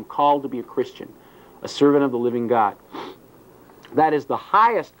prophet. I'm called to be a Christian, a servant of the living God. That is the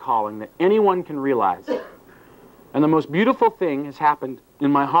highest calling that anyone can realize. And the most beautiful thing has happened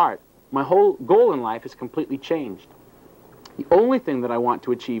in my heart. My whole goal in life has completely changed. The only thing that I want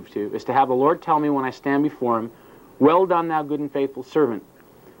to achieve is to have the Lord tell me when I stand before Him, "Well done, thou good and faithful servant."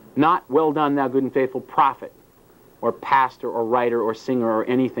 Not, "Well done, thou good and faithful prophet," or pastor, or writer, or singer, or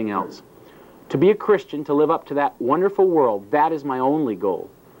anything else. To be a Christian, to live up to that wonderful world, that is my only goal.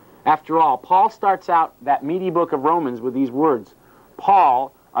 After all, Paul starts out that meaty book of Romans with these words,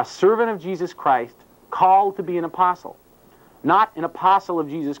 Paul, a servant of Jesus Christ, called to be an apostle. Not an apostle of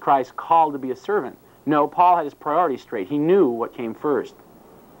Jesus Christ called to be a servant. No, Paul had his priorities straight. He knew what came first.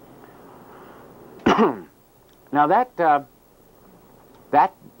 Now that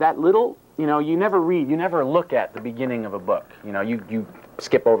little, you never read, you never look at the beginning of a book. You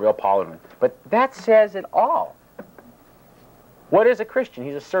skip over Paul, but that says it all. What is a Christian?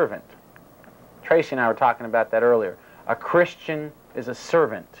 He's a servant. Tracy and I were talking about that earlier. A Christian is a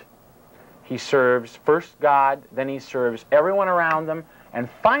servant. He serves first God, then he serves everyone around them, and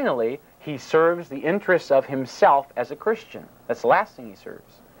finally he serves the interests of himself as a Christian. That's the last thing he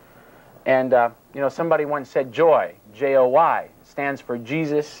serves. And somebody once said joy, J-O-Y, stands for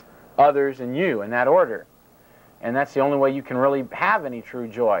Jesus, others, and you, in that order. And that's the only way you can really have any true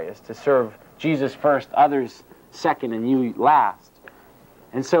joy, is to serve Jesus first, others second, and you last.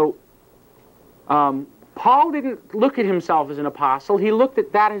 And so Paul didn't look at himself as an apostle. He looked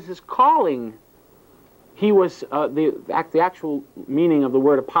at that as his calling. He was, the actual meaning of the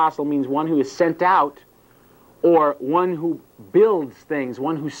word apostle means one who is sent out, or one who builds things,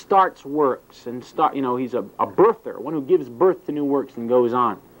 one who starts works, and he's a birther, one who gives birth to new works and goes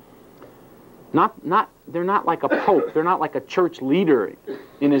on. They're not like a pope. They're not like a church leader,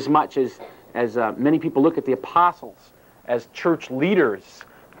 in as much as many people look at the apostles as church leaders.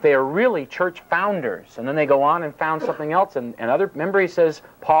 They are really church founders, and then they go on and found something else. And remember, he says,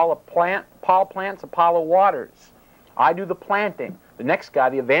 Paul plants, Apollo waters. I do the planting. The next guy,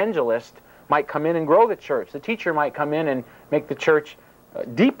 the evangelist, might come in and grow the church. The teacher might come in and make the church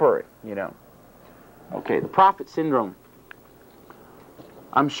deeper, Okay, the prophet syndrome.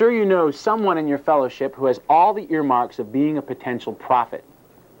 I'm sure you know someone in your fellowship who has all the earmarks of being a potential prophet.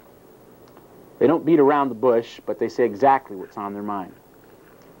 They don't beat around the bush, but they say exactly what's on their mind.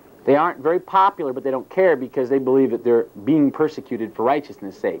 They aren't very popular, but they don't care because they believe that they're being persecuted for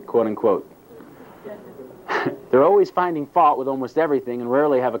righteousness' sake, quote unquote. They're always finding fault with almost everything and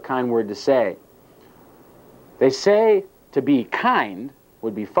rarely have a kind word to say. They say to be kind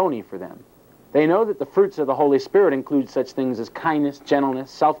would be phony for them. They know that the fruits of the Holy Spirit include such things as kindness,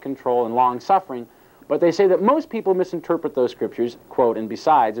 gentleness, self-control, and long-suffering, but they say that most people misinterpret those scriptures, quote, and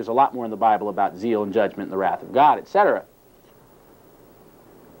besides, there's a lot more in the Bible about zeal and judgment and the wrath of God, etc.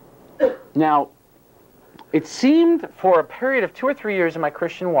 Now, it seemed for a period of 2 or 3 years in my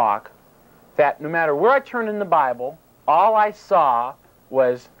Christian walk that no matter where I turned in the Bible, all I saw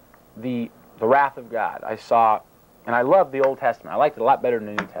was the wrath of God. I saw, and I loved the Old Testament. I liked it a lot better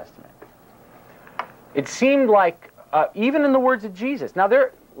than the New Testament. It seemed like, even in the words of Jesus. Now,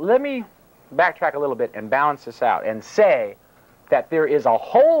 let me backtrack a little bit and balance this out and say that there is a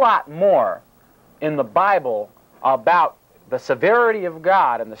whole lot more in the Bible about the severity of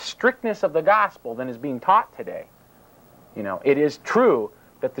God and the strictness of the gospel than is being taught today. It is true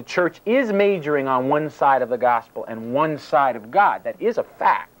that the church is majoring on one side of the gospel and one side of God. That is a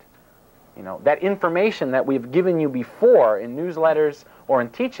fact. That information that we've given you before in newsletters or in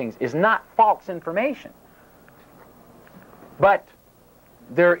teachings is not false information. But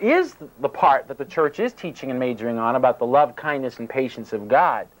there is the part that the church is teaching and majoring on about the love, kindness, and patience of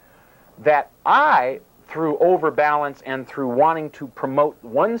God that I, through overbalance and through wanting to promote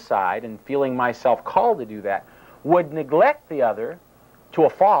one side and feeling myself called to do that, would neglect the other to a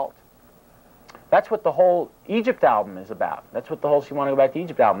fault. That's what the whole Egypt album is about. That's what the whole "So You Want to Go Back to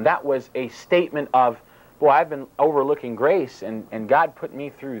Egypt" album. That was a statement of, boy, I've been overlooking grace, and God put me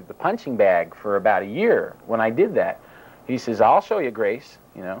through the punching bag for about a year when I did that. He says, I'll show you grace,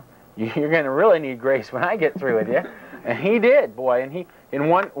 You're going to really need grace when I get through with you. And he did, boy. And he, in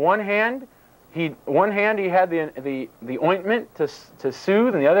one hand, one hand he had the ointment to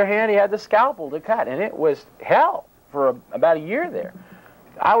soothe, and the other hand he had the scalpel to cut, and it was hell for about a year there.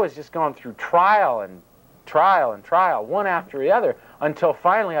 I was just going through trial and trial and trial, one after the other, until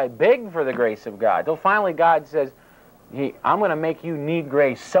finally I begged for the grace of God. Until finally God says, I'm going to make you need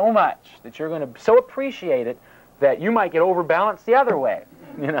grace so much that you're going to so appreciate it that you might get overbalanced the other way.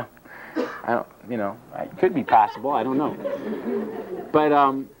 You know, it could be possible. I don't know. But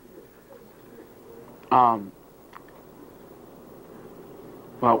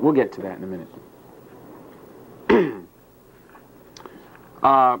well, we'll get to that in a minute.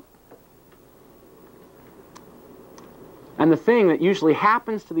 And the thing that usually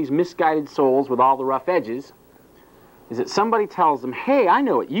happens to these misguided souls with all the rough edges is that somebody tells them, hey, I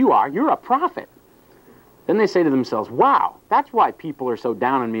know what you are. You're a prophet. Then they say to themselves, wow, that's why people are so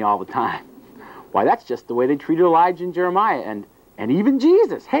down on me all the time. Why, that's just the way they treated Elijah and Jeremiah and even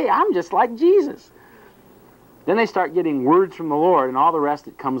Jesus. Hey, I'm just like Jesus. Then they start getting words from the Lord and all the rest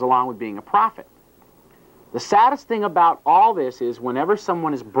that comes along with being a prophet. The saddest thing about all this is whenever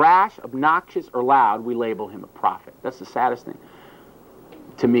someone is brash, obnoxious, or loud, we label him a prophet. That's the saddest thing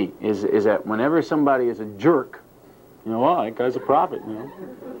to me, is that whenever somebody is a jerk, you know, oh, that guy's a prophet, you know.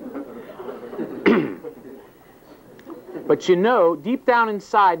 But you know, deep down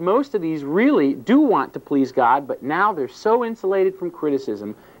inside, most of these really do want to please God, but now they're so insulated from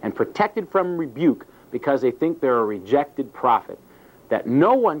criticism and protected from rebuke because they think they're a rejected prophet that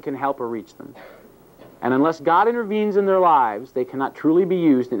no one can help or reach them. And unless God intervenes in their lives, they cannot truly be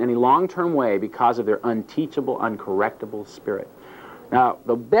used in any long-term way because of their unteachable, uncorrectable spirit. Now,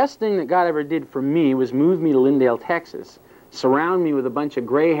 the best thing that God ever did for me was move me to Lindale, Texas, surround me with a bunch of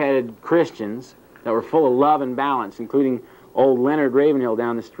gray-headed Christians that were full of love and balance, including old Leonard Ravenhill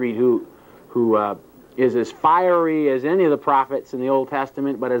down the street, who is as fiery as any of the prophets in the Old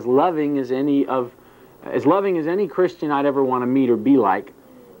Testament, but as loving as any Christian I'd ever want to meet or be like.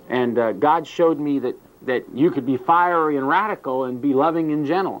 And God showed me that you could be fiery and radical and be loving and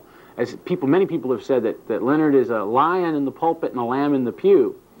gentle. As many people have said that Leonard is a lion in the pulpit and a lamb in the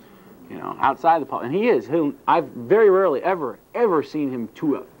pew, you know, outside the pulpit. And he is. I've very rarely ever seen him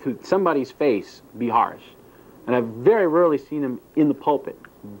to somebody's face be harsh. And I've very rarely seen him in the pulpit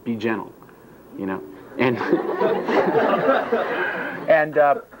be gentle, you know. And and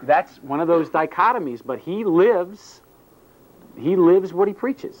that's one of those dichotomies. But he lives what he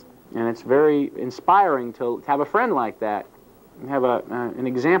preaches. And it's very inspiring to have a friend like that, and have an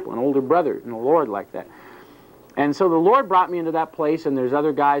example, an older brother in the Lord like that. And so the Lord brought me into that place, and there's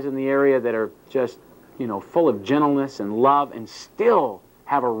other guys in the area that are just, you know, full of gentleness and love, and still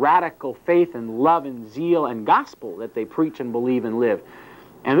have a radical faith and love and zeal and gospel that they preach and believe and live.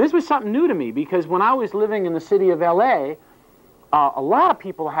 And this was something new to me, because when I was living in the city of L.A., a lot of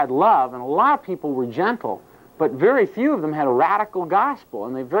people had love, and a lot of people were gentle, but very few of them had a radical gospel,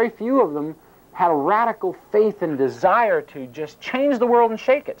 and very few of them had a radical faith and desire to just change the world and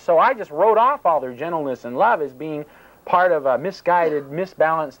shake it. So I just wrote off all their gentleness and love as being part of a misguided,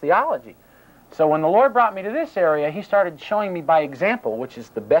 misbalanced theology. So when the Lord brought me to this area, he started showing me by example, which is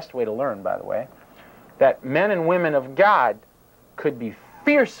the best way to learn, by the way, that men and women of God could be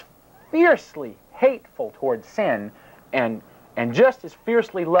fiercely hateful towards sin and just as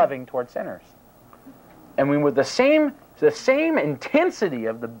fiercely loving towards sinners. And with the same intensity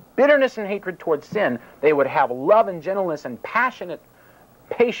of the bitterness and hatred towards sin, they would have love and gentleness and passionate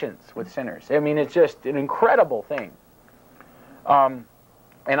patience with sinners. I mean, it's just an incredible thing. And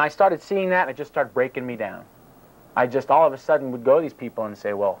I started seeing that, and it just started breaking me down. I just all of a sudden would go to these people and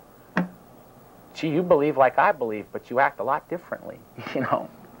say, well, gee, you believe like I believe, but you act a lot differently. You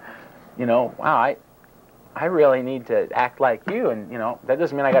know, wow, I really need to act like you, and, you know, that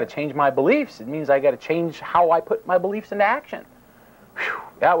doesn't mean I got to change my beliefs. It means I got to change how I put my beliefs into action. Whew,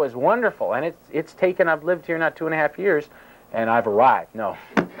 that was wonderful, and it's taken, I've lived here now 2.5 years, and I've arrived. No.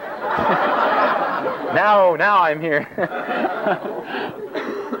 now I'm here.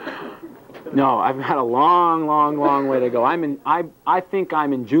 No, I've got a long way to go. I think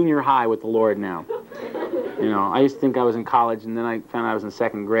I'm in junior high with the Lord now. You know, I used to think I was in college, and then I found out I was in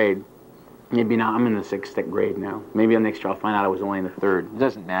 2nd grade. Maybe now I'm in the 6th grade now. Maybe next year I'll find out I was only in the 3rd. It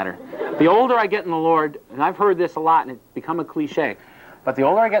doesn't matter. The older I get in the Lord, and I've heard this a lot, and it's become a cliche, but the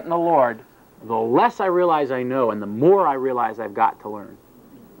older I get in the Lord, the less I realize I know, and the more I realize I've got to learn.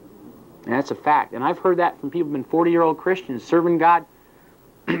 And that's a fact. And I've heard that from people who've been 40-year-old Christians serving God.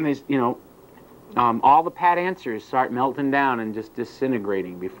 You know, all the pat answers start melting down and just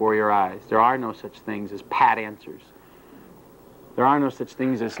disintegrating before your eyes. There are no such things as pat answers. There are no such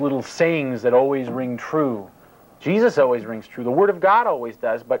things as little sayings that always ring true. Jesus always rings true. The Word of God always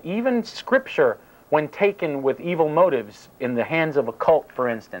does. But even Scripture, when taken with evil motives in the hands of a cult, for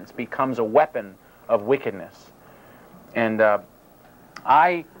instance, becomes a weapon of wickedness. And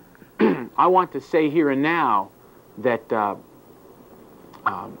I want to say here and now that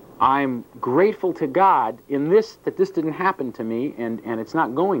I'm grateful to God in this, that this didn't happen to me, and it's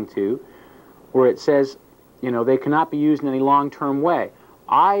not going to, where it says, you know, they cannot be used in any long-term way.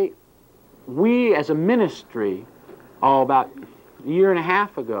 We as a ministry, about a year and a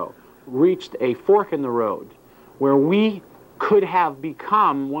half ago, reached a fork in the road where we could have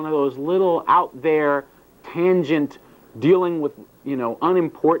become one of those little out there tangent dealing with, you know,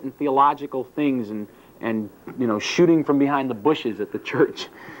 unimportant theological things and you know, shooting from behind the bushes at the church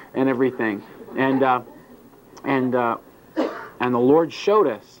and everything. And the Lord showed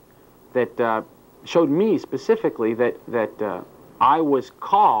us that, showed me specifically that I was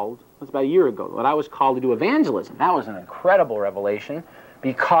called, it was about a year ago, that I was called to do evangelism. That was an incredible revelation,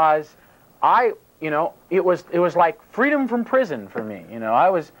 because you know, it was like freedom from prison for me. You know,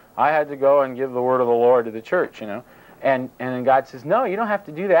 I had to go and give the word of the Lord to the church, you know. And then God says, no, you don't have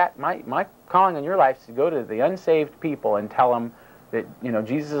to do that. My calling on your life is to go to the unsaved people and tell them that, you know,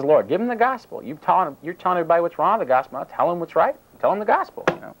 Jesus is Lord. Give them the gospel. You're telling everybody what's wrong with the gospel. Now tell them what's right. Tell them the gospel.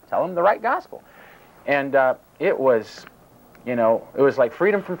 You know, tell them the right gospel. And it was, you know, it was like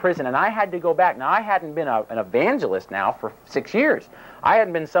freedom from prison. And I had to go back. Now, I hadn't been an evangelist now for 6 years. I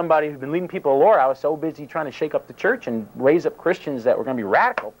hadn't been somebody who'd been leading people to the Lord. I was so busy trying to shake up the church and raise up Christians that were going to be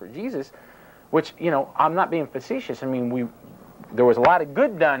radical for Jesus, which, you know, I'm not being facetious. I mean, there was a lot of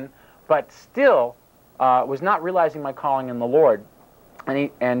good done, but still was not realizing my calling in the Lord.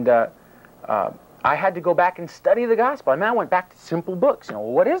 And I had to go back and study the gospel. I mean, I went back to simple books. You know,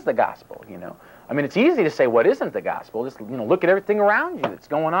 well, what is the gospel? You know, I mean, it's easy to say what isn't the gospel. Just, you know, look at everything around you that's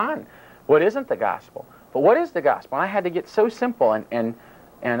going on. What isn't the gospel? But what is the gospel? And I had to get so simple. And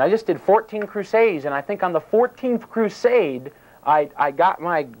I just did 14 crusades, and I think on the 14th crusade, I got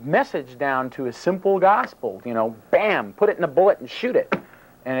my message down to a simple gospel. You know, bam, put it in a bullet and shoot it.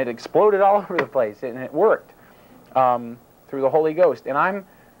 And it exploded all over the place, and it worked through the Holy Ghost. And I'm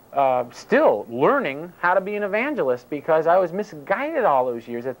still learning how to be an evangelist, because I was misguided all those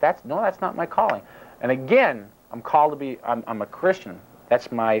years that that's not my calling. And again, I'm called to be, I'm a Christian. That's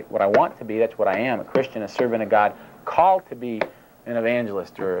what I want to be. That's what I am, a Christian, a servant of God, called to be an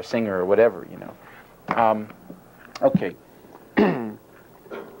evangelist or a singer or whatever, you know. Okay.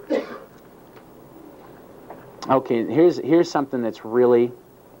 Okay, here's something that's really,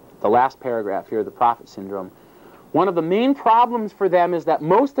 the last paragraph here, the prophet syndrome. One of the main problems for them is that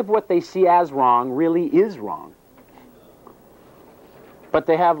most of what they see as wrong really is wrong. But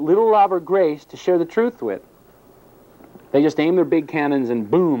they have little love or grace to share the truth with. They just aim their big cannons and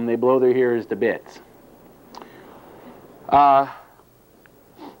boom, they blow their hearers to bits. I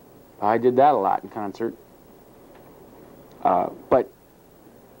did that a lot in concert. But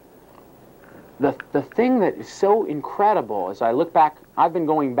the thing that is so incredible, as I look back, I've been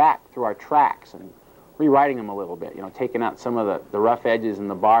going back through our tracks and rewriting them a little bit, you know, taking out some of the rough edges and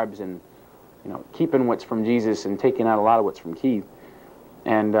the barbs, and, you know, keeping what's from Jesus and taking out a lot of what's from Keith.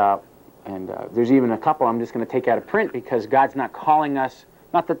 And there's even a couple I'm just going to take out of print, because God's not calling us,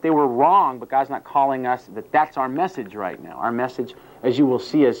 not that they were wrong, but God's not calling us that that's our message right now. Our message, as you will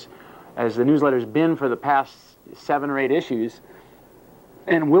see, as the newsletter's been for the past 7 or 8 issues,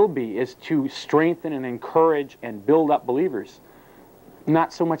 and will be, is to strengthen and encourage and build up believers.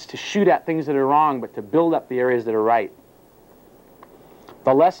 Not so much to shoot at things that are wrong, but to build up the areas that are right.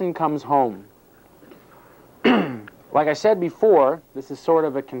 The lesson comes home. Like I said before, this is sort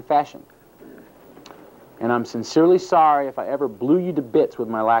of a confession. And I'm sincerely sorry if I ever blew you to bits with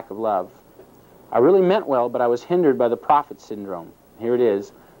my lack of love. I really meant well, but I was hindered by the prophet syndrome. Here it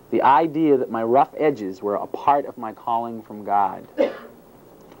is. The idea that my rough edges were a part of my calling from God.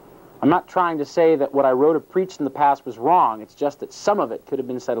 I'm not trying to say that what I wrote or preached in the past was wrong. It's just that some of it could have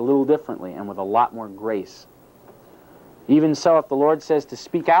been said a little differently and with a lot more grace. Even so, if the Lord says to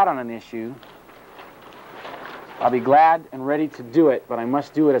speak out on an issue, I'll be glad and ready to do it, but I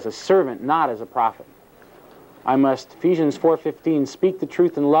must do it as a servant, not as a prophet. I must, Ephesians 4:15, speak the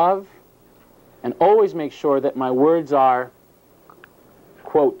truth in love, and always make sure that my words are,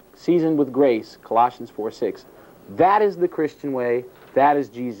 quote, seasoned with grace, Colossians 4:6. That is the Christian way. That is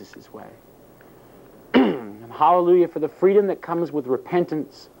Jesus' way. And hallelujah for the freedom that comes with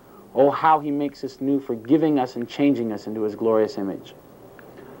repentance. Oh, how he makes us new, forgiving us and changing us into his glorious image.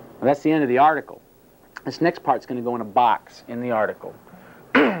 Well, that's the end of the article. This next part's going to go in a box in the article.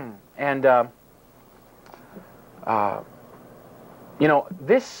 And, you know,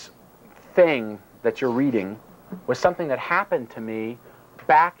 this thing that you're reading was something that happened to me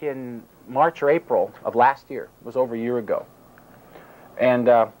back in March or April of last year. It was over a year ago. And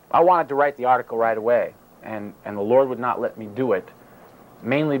I wanted to write the article right away, and the Lord would not let me do it,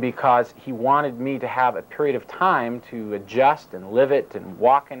 mainly because He wanted me to have a period of time to adjust and live it and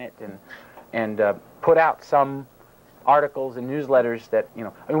walk in it and put out some articles and newsletters that, you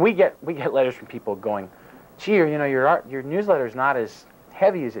know, I mean, we get letters from people going, gee, you know, your newsletter's not as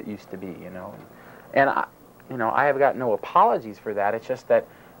heavy as it used to be, you know. And I have got no apologies for that. It's just that,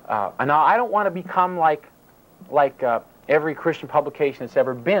 and I don't want to become like every Christian publication that's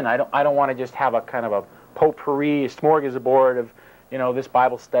ever been. I don't want to just have a kind of a potpourri, a smorgasbord of, you know, this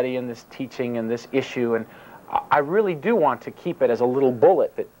Bible study and this teaching and this issue. And I really do want to keep it as a little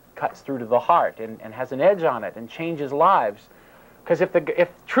bullet that cuts through to the heart and has an edge on it and changes lives. Because if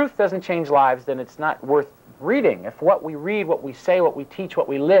truth doesn't change lives, then it's not worth reading. If what we read, what we say, what we teach, what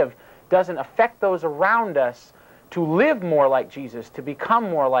we live doesn't affect those around us to live more like Jesus, to become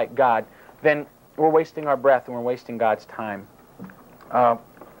more like God, then we're wasting our breath and we're wasting God's time.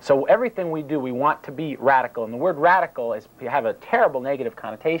 So everything we do, we want to be radical. And the word radical have a terrible negative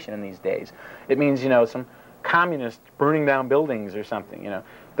connotation in these days. It means, you know, some communist burning down buildings or something, you know.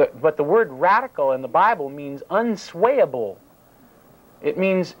 But the word radical in the Bible means unswayable. It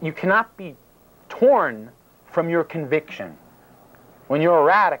means you cannot be torn from your conviction. When you're a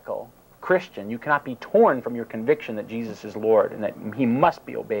radical Christian, you cannot be torn from your conviction that Jesus is Lord and that He must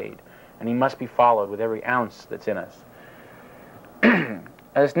be obeyed and He must be followed with every ounce that's in us.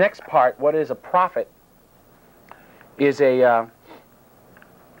 This next part, what is a prophet, is just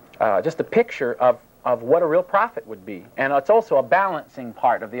a picture of what a real prophet would be. And it's also a balancing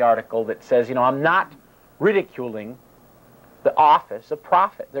part of the article that says, you know, I'm not ridiculing the office of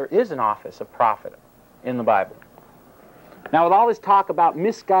prophet. There is an office of prophet in the Bible. Now, with all this talk about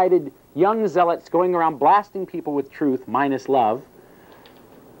misguided young zealots going around blasting people with truth minus love,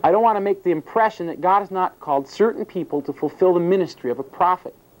 I don't want to make the impression that God has not called certain people to fulfill the ministry of a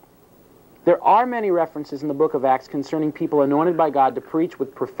prophet. There are many references in the book of Acts concerning people anointed by God to preach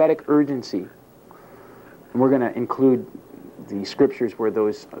with prophetic urgency. And we're going to include the scriptures where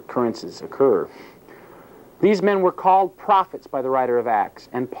those occurrences occur. These men were called prophets by the writer of Acts,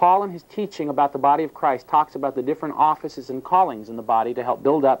 and Paul in his teaching about the body of Christ talks about the different offices and callings in the body to help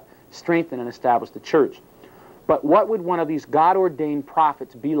build up, strengthen, and establish the church. But what would one of these God-ordained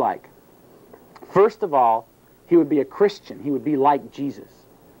prophets be like? First of all, he would be a Christian. He would be like Jesus.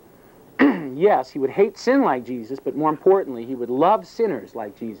 Yes, he would hate sin like Jesus, but more importantly, he would love sinners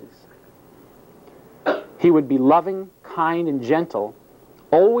like Jesus. He would be loving, kind, and gentle,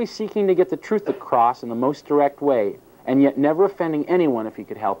 always seeking to get the truth across in the most direct way, and yet never offending anyone if he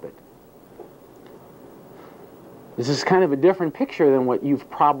could help it. This is kind of a different picture than what you've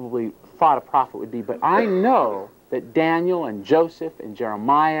probably thought a prophet would be, but I know that Daniel and Joseph and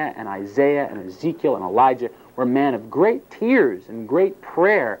Jeremiah and Isaiah and Ezekiel and Elijah were men of great tears and great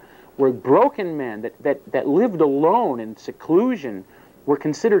prayer, were broken men that lived alone in seclusion, were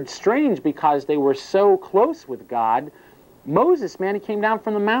considered strange because they were so close with God. Moses, man, he came down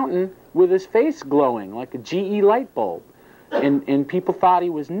from the mountain with his face glowing like a GE light bulb. And people thought he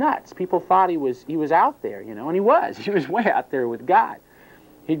was nuts. People thought he was out there, you know, and he was. He was way out there with God.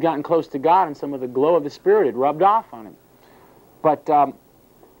 He'd gotten close to God, and some of the glow of the Spirit had rubbed off on him. But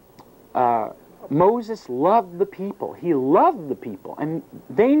Moses loved the people. He loved the people, and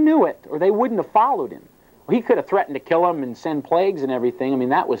they knew it, or they wouldn't have followed him. Well, he could have threatened to kill them and send plagues and everything. I mean,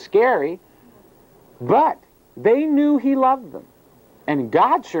 that was scary. But they knew he loved them. And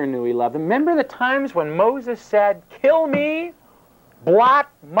God sure knew he loved them. Remember the times when Moses said, "Kill me, blot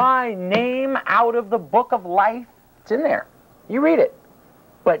my name out of the book of life"? It's in there. You read it.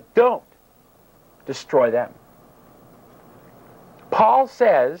 But don't destroy them. Paul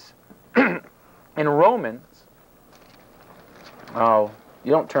says in Romans, oh,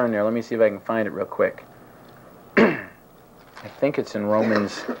 you don't turn there. Let me see if I can find it real quick. I think it's in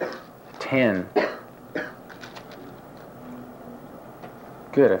Romans 10.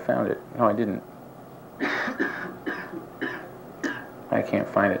 Good, I found it. No, I didn't. I can't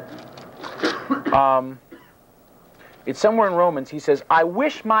find it. It's somewhere in Romans. He says, "I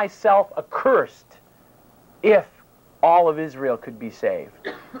wish myself accursed if all of Israel could be saved."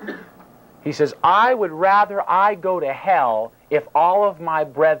 He says, "I would rather I go to hell if all of my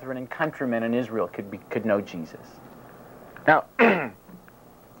brethren and countrymen in Israel could know Jesus." Now,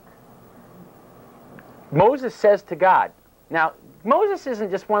 Moses says to God, now, Moses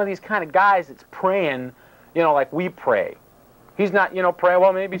isn't just one of these kind of guys that's praying, you know, like we pray. He's not, you know, praying,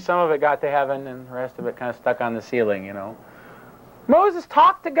 well, maybe some of it got to heaven and the rest of it kind of stuck on the ceiling, you know. Moses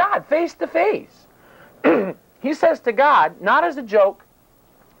talked to God face to face. he says to God, not as a joke,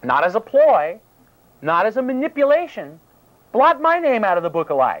 not as a ploy, not as a manipulation, blot my name out of the book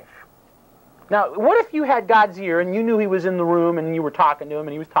of life. Now, what if you had God's ear and you knew he was in the room and you were talking to him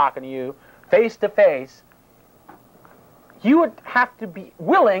and he was talking to you face to face? You would have to be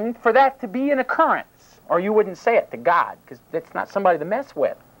willing for that to be an occurrence, or you wouldn't say it to God, because that's not somebody to mess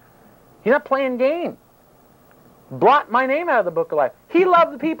with. He's not playing game. Blot my name out of the book of life. He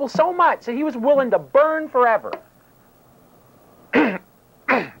loved the people so much that he was willing to burn forever.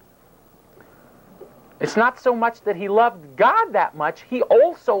 It's not so much that he loved God that much, he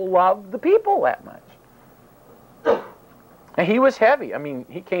also loved the people that much. And he was heavy. I mean,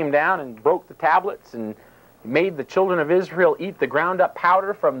 he came down and broke the tablets and made the children of Israel eat the ground up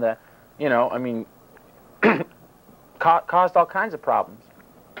powder from the, you know, I mean, caused all kinds of problems.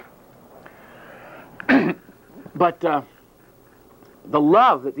 But the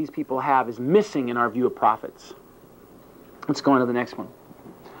love that these people have is missing in our view of prophets. Let's go on to the next one.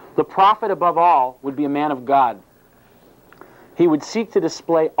 The prophet, above all, would be a man of God. He would seek to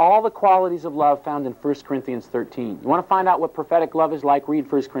display all the qualities of love found in 1 Corinthians 13. You want to find out what prophetic love is like?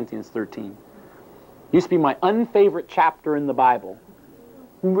 Read 1 Corinthians 13. It used to be my unfavorite chapter in the Bible.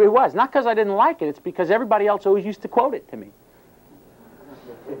 It was. Not because I didn't like it. It's because everybody else always used to quote it to me.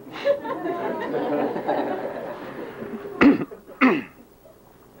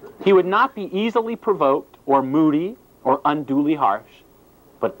 He would not be easily provoked or moody or unduly harsh,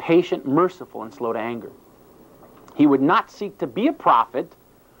 but patient, merciful, and slow to anger. He would not seek to be a prophet,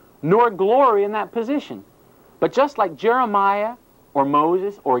 nor glory in that position. But just like Jeremiah or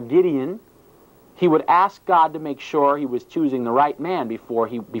Moses or Gideon, he would ask God to make sure he was choosing the right man before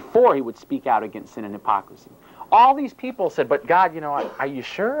he would speak out against sin and hypocrisy. All these people said, but God, you know, are you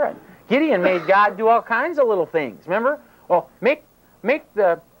sure? And Gideon made God do all kinds of little things. Remember? Well, make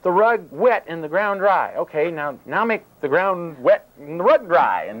the rug wet and the ground dry. Okay, now make the ground wet and the rug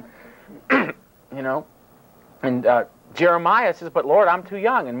dry. And, you know, and Jeremiah says, but Lord, I'm too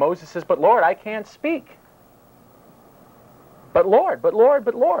young. And Moses says, but Lord, I can't speak. But Lord, but Lord,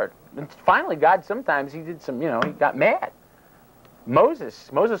 but Lord. And finally, God, sometimes he did some, you know, he got mad. Moses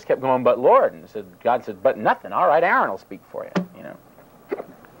kept going, but Lord. And God said, but nothing. All right, Aaron will speak for you, you know.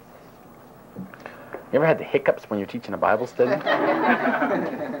 You ever had the hiccups when you're teaching a Bible study?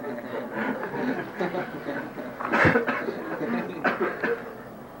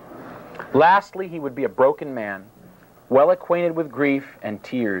 Lastly, he would be a broken man, well acquainted with grief and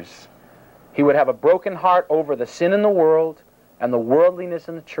tears. He would have a broken heart over the sin in the world and the worldliness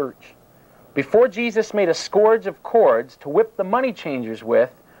in the church. Before Jesus made a scourge of cords to whip the money changers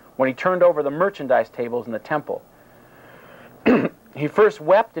with when he turned over the merchandise tables in the temple, he first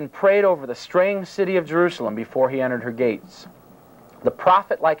wept and prayed over the straying city of Jerusalem before he entered her gates. The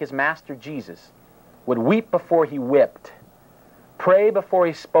prophet, like his master Jesus, would weep before he whipped, pray before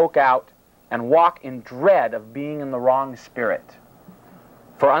he spoke out, and walk in dread of being in the wrong spirit.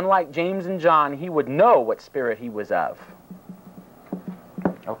 For unlike James and John, he would know what spirit he was of.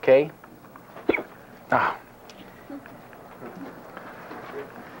 Okay? Ah.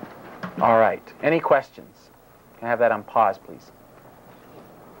 All right. Any questions? Can I have that on pause, please?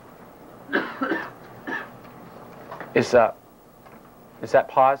 Is that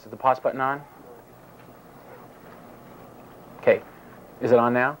pause? Is the pause button on? Okay. Is it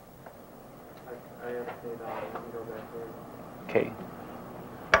on now? I have to fade on. You can go back there. Okay.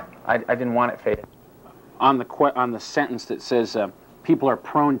 I didn't want it faded. On the sentence that says people are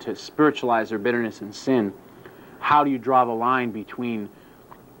prone to spiritualize their bitterness and sin, how do you draw the line between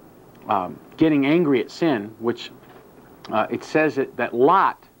getting angry at sin, which it says that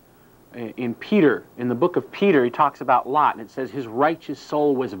Lot, in the book of Peter, he talks about Lot, and it says his righteous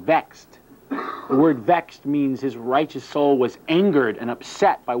soul was vexed. The word vexed means his righteous soul was angered and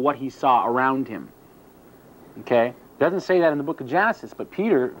upset by what he saw around him. Okay? It doesn't say that in the book of Genesis, but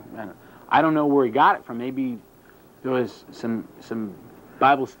Peter, I don't know where he got it from. Maybe there was some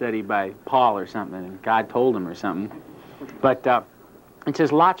Bible study by Paul or something, and God told him or something. But it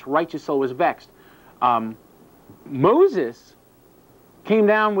says Lot's righteous soul was vexed. Moses came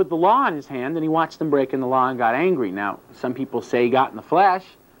down with the law in his hand, and he watched them breaking the law and got angry. Now, some people say he got in the flesh.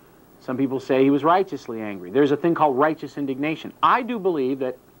 Some people say he was righteously angry. There's a thing called righteous indignation. I do believe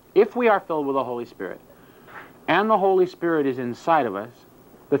that if we are filled with the Holy Spirit, and the Holy Spirit is inside of us,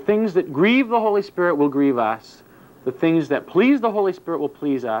 the things that grieve the Holy Spirit will grieve us. The things that please the Holy Spirit will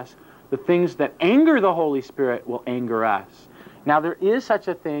please us. The things that anger the Holy Spirit will anger us. Now, there is such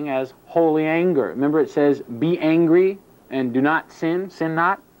a thing as holy anger. Remember, it says, be angry and do not sin, sin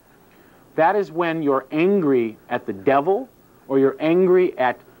not. That is when you're angry at the devil, or you're angry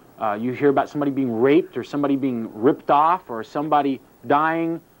at You hear about somebody being raped or somebody being ripped off or somebody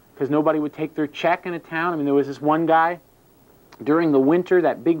dying because nobody would take their check in a town. I mean, there was this one guy during the winter,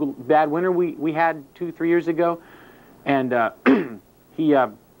 that big bad winter we had 2-3 years ago, and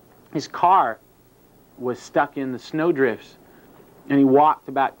his car was stuck in the snowdrifts, and he walked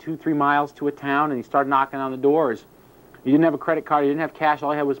about 2-3 miles to a town, and he started knocking on the doors. He didn't have a credit card, he didn't have cash,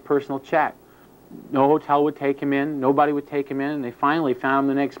 all he had was personal check. No hotel would take him in, nobody would take him in, and they finally found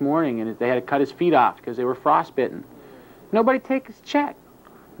him the next morning, and they had to cut his feet off because they were frostbitten. Nobody take his check.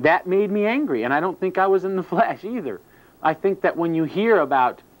 That made me angry, and I don't think I was in the flesh either. I think that when you hear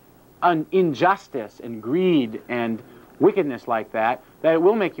about injustice and greed and wickedness like that, that it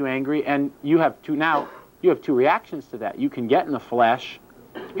will make you angry, and you have two reactions to that. You can get in the flesh.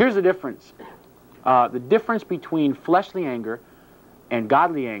 Here's the difference. The difference between fleshly anger and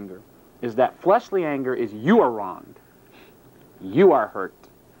godly anger is that fleshly anger is you are wronged. You are hurt.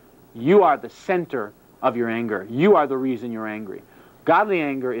 You are the center of your anger. You are the reason you're angry. Godly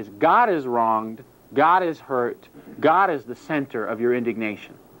anger is God is wronged, God is hurt, God is the center of your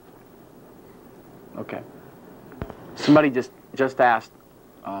indignation. Okay. Somebody just asked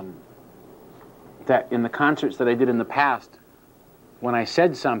that in the concerts that I did in the past, when I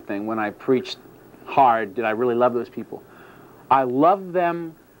said something, when I preached hard, did I really love those people? I loved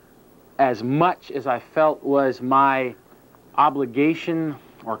them as much as I felt was my obligation,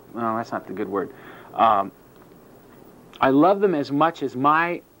 or no, that's not the good word. I love them as much as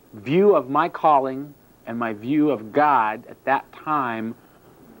my view of my calling and my view of God at that time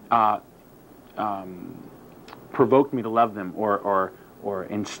provoked me to love them, or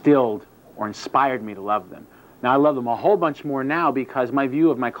instilled or inspired me to love them. Now I love them a whole bunch more now because my view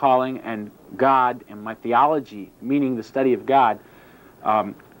of my calling and God and my theology, meaning the study of God,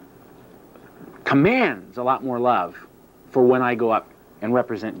 commands a lot more love for when I go up and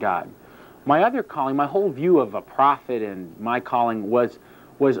represent God. My other calling, my whole view of a prophet and my calling was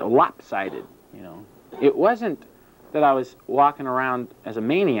lopsided, you know. It wasn't that I was walking around as a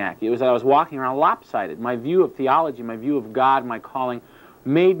maniac. It was that I was walking around lopsided. My view of theology, my view of God, my calling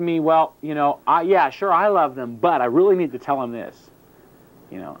made me, well, you know, yeah, sure, I love them, but I really need to tell them this,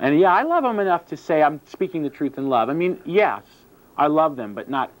 you know. And yeah, I love them enough to say I'm speaking the truth in love. I mean, yes, I love them, but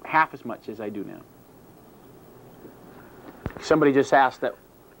not half as much as I do now. Somebody just asked that,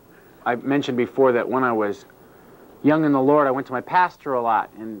 I mentioned before that when I was young in the Lord, I went to my pastor a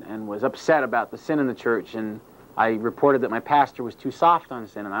lot and was upset about the sin in the church, and I reported that my pastor was too soft on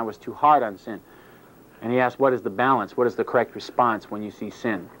sin and I was too hard on sin. And he asked, what is the balance? What is the correct response when you see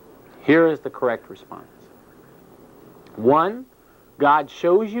sin? Here is the correct response. 1, God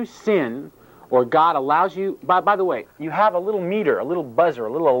shows you sin, or God allows you, by the way, you have a little meter, a little buzzer,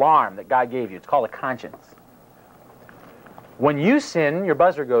 a little alarm that God gave you. It's called a conscience. When you sin, your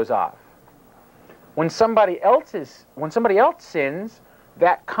buzzer goes off. When somebody else sins,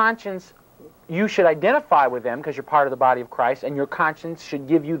 that conscience, you should identify with them because you're part of the body of Christ, and your conscience should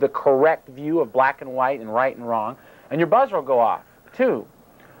give you the correct view of black and white and right and wrong, and your buzzer will go off, too.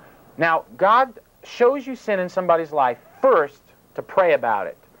 Now, God shows you sin in somebody's life first to pray about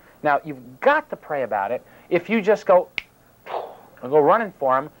it. Now, you've got to pray about it. If you just go running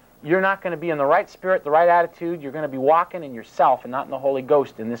for him, you're not going to be in the right spirit, the right attitude. You're going to be walking in yourself and not in the Holy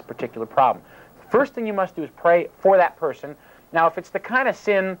Ghost in this particular problem. First thing you must do is pray for that person. Now, if it's the kind of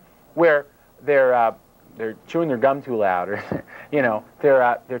sin where they're chewing their gum too loud, or you know,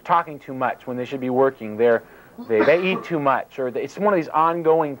 they're talking too much when they should be working, they eat too much, or it's one of these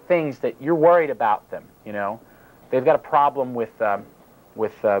ongoing things that you're worried about them. You know, they've got a problem with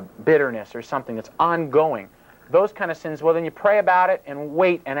bitterness or something that's ongoing. Those kind of sins, well, then you pray about it and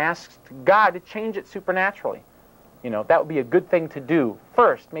wait and ask God to change it supernaturally. You know, that would be a good thing to do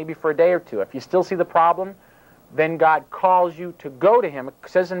first, maybe for a day or two. If you still see the problem, then God calls you to go to him. It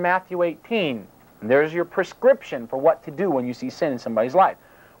says in Matthew 18, and there's your prescription for what to do when you see sin in somebody's life.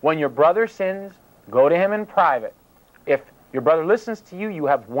 When your brother sins, go to him in private. If your brother listens to you, you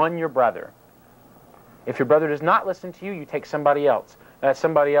have won your brother. If your brother does not listen to you, you take somebody else. That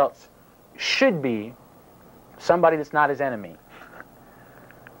somebody else should be somebody that's not his enemy.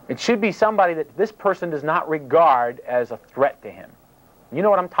 It should be somebody that this person does not regard as a threat to him. You know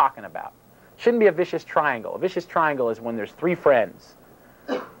what I'm talking about. It shouldn't be a vicious triangle. A vicious triangle is when there's 3 friends,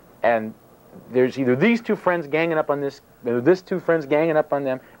 and there's either these 2 friends ganging up on this, or this 2 friends ganging up on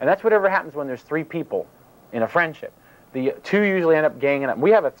them, and that's whatever happens when there's 3 people in a friendship. The 2 usually end up ganging up.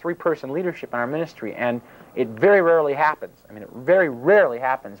 We have a 3-person leadership in our ministry, and it very rarely happens. I mean, it very rarely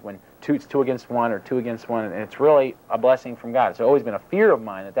happens when it's 2 against 1 or 2 against 1, and it's really a blessing from God. It's always been a fear of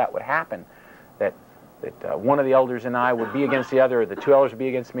mine that would happen, that that one of the elders and I would be against the other, or the two elders would be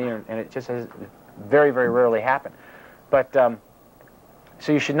against me, and it just has very, very rarely happened. But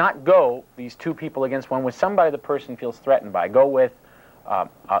so you should not go, these two people against one, with somebody the person feels threatened by. Go with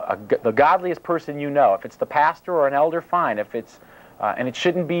the godliest person you know. If it's the pastor or an elder, fine. If it's and it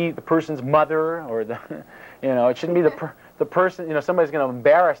shouldn't be the person's mother or the, it shouldn't be the person. Somebody's going to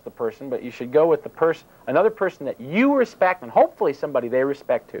embarrass the person, but you should go with another person that you respect, and hopefully somebody they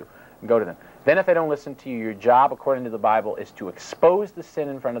respect too, and go to them. Then, if they don't listen to you, your job, according to the Bible, is to expose the sin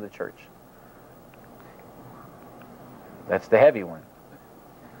in front of the church. That's the heavy one.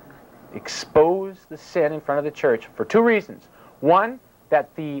 Expose the sin in front of the church for two reasons. One,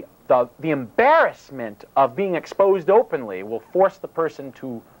 that the embarrassment of being exposed openly will force the person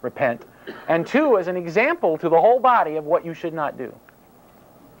to repent. And two, as an example to the whole body of what you should not do.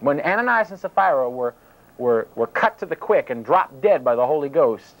 When Ananias and Sapphira were cut to the quick and dropped dead by the Holy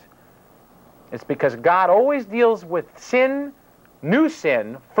Ghost, it's because God always deals with sin, new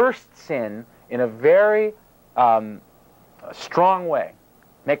sin, first sin, in a very strong way.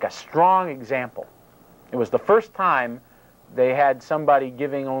 Make a strong example. It was the first time they had somebody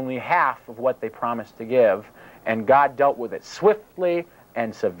giving only half of what they promised to give, and God dealt with it swiftly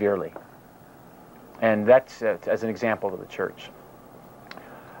and severely. And that's as an example to the church.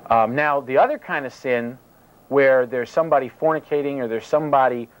 Now, the other kind of sin, where there's somebody fornicating or there's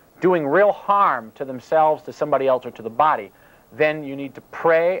somebody doing real harm to themselves, to somebody else, or to the body, then you need to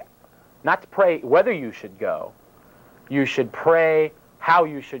pray, not to pray whether you should go. You should pray how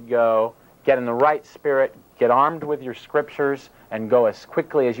you should go, get in the right spirit, get armed with your scriptures, and go as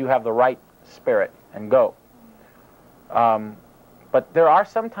quickly as you have the right spirit, and go. But there are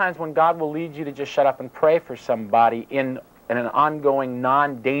some times when God will lead you to just shut up and pray for somebody in an ongoing,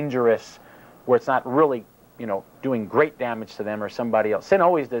 non-dangerous, where it's not really, doing great damage to them or somebody else. Sin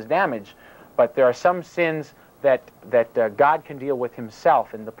always does damage, but there are some sins that God can deal with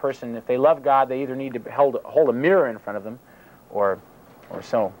himself, and the person, if they love God, they either need to hold a mirror in front of them, or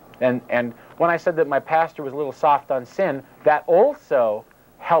so. And when I said that my pastor was a little soft on sin, that also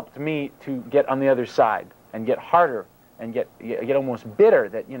helped me to get on the other side and get harder and get almost bitter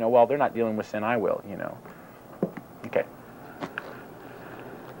that, well, they're not dealing with sin, I will, Okay.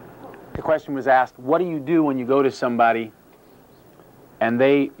 The question was asked, what do you do when you go to somebody and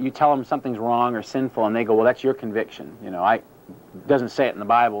you tell them something's wrong or sinful, and they go, well, that's your conviction. It doesn't say it in the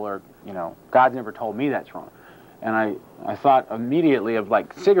Bible, or, God's never told me that's wrong. And I thought immediately of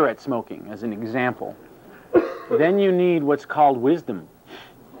like cigarette smoking as an example. Then you need what's called wisdom.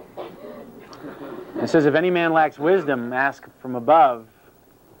 It says, if any man lacks wisdom, ask from above,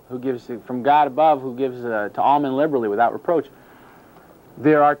 from God above, who gives to all men liberally without reproach.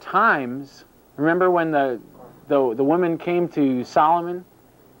 There are times, remember when the woman came to Solomon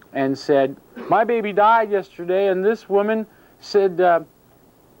and said, my baby died yesterday, and this woman said,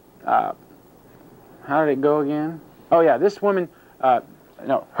 how did it go again? Oh yeah, this woman,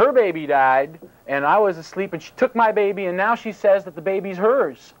 her baby died, and I was asleep, and she took my baby, and now she says that the baby's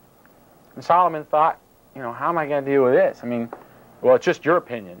hers. And Solomon thought, how am I going to deal with this? Well, it's just your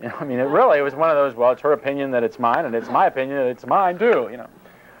opinion. It was one of those, well, it's her opinion that it's mine, and it's my opinion that it's mine too,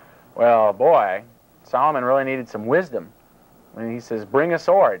 Well, boy, Solomon really needed some wisdom. And he says, bring a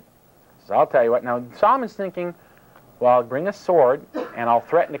sword. He says, I'll tell you what. Now, Solomon's thinking, well, I'll bring a sword, and I'll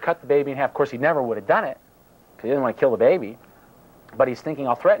threaten to cut the baby in half. Of course, he never would have done it, because he didn't want to kill the baby. But he's thinking,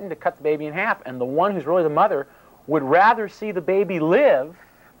 I'll threaten to cut the baby in half, and the one who's really the mother would rather see the baby live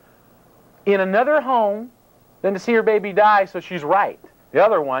in another home than to see her baby die, so she's right. The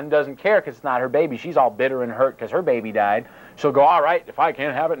other one doesn't care because it's not her baby. She's all bitter and hurt because her baby died. She'll go, all right, if I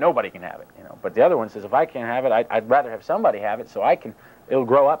can't have it, nobody can have it. But the other one says, if I can't have it, I'd rather have somebody have it so it'll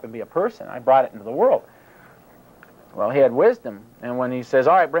grow up and be a person. I brought it into the world. Well, he had wisdom, and when he says,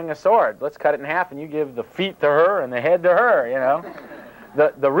 all right, bring a sword, let's cut it in half, and you give the feet to her and the head to her,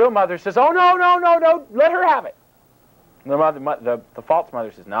 the real mother says, oh, no, let her have it. And the false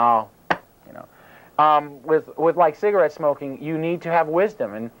mother says, no, with like cigarette smoking, you need to have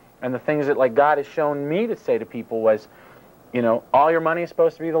wisdom, and the things that like God has shown me to say to people was, all your money is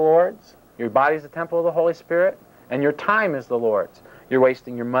supposed to be the Lord's, your body is the temple of the Holy Spirit, and your time is the Lord's. You're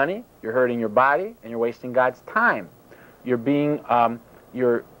wasting your money, you're hurting your body, and you're wasting God's time. You're being, and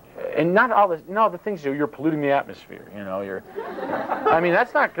not all the things you're polluting the atmosphere,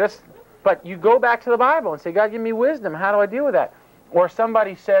 but you go back to the Bible and say, God, give me wisdom. How do I deal with that? Or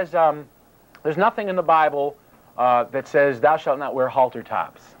somebody says, there's nothing in the Bible that says, thou shalt not wear halter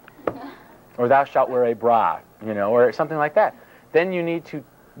tops, or thou shalt wear a bra, or something like that. Then you need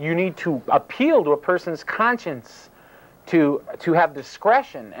to appeal to a person's conscience to have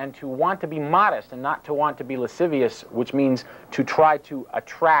discretion and to want to be modest and not to want to be lascivious, which means to try to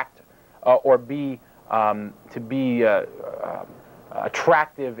attract or be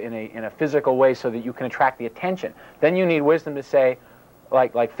attractive in a physical way so that you can attract the attention. Then you need wisdom to say,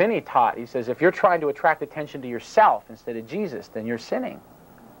 like Finney taught, he says, if you're trying to attract attention to yourself instead of Jesus, then you're sinning.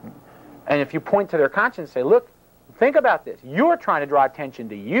 And if you point to their conscience and say, look, think about this. You're trying to draw attention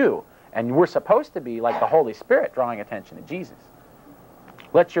to you, and we're supposed to be like the Holy Spirit drawing attention to Jesus.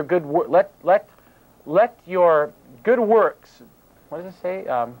 Let your good let your good works, what does it say?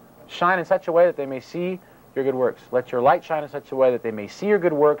 Shine in such a way that they may see your good works. Let your light shine in such a way that they may see your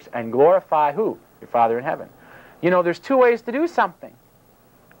good works and glorify who? Your Father in heaven. You know, there's two ways to do something.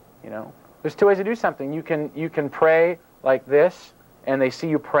 You know, there's two ways to do something. You can pray like this, and they see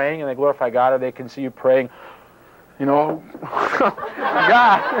you praying and they glorify God, or they can see you praying, you know,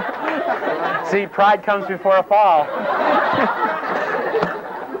 God. See, pride comes before a fall.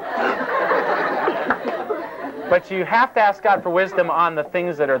 But you have to ask God for wisdom on the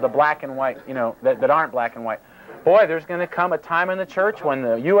things that are the black and white, you know, that aren't black and white. Boy, there's going to come a time in the church when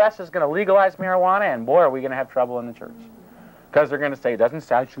the U.S. is going to legalize marijuana, and boy, are we going to have trouble in the church. Because they're going to say, it doesn't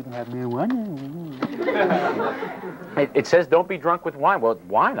say I shouldn't have marijuana. It says don't be drunk with wine. Well,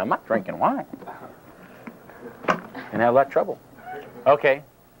 wine, I'm not drinking wine. And have a lot of trouble. Okay.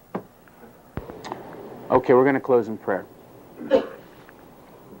 Okay, we're going to close in prayer.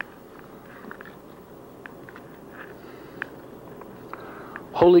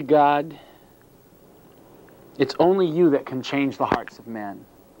 Holy God, it's only you that can change the hearts of men.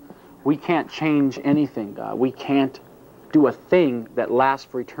 We can't change anything, God. We can't do a thing that lasts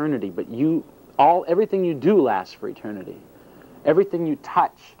for eternity, but everything you do lasts for eternity. Everything you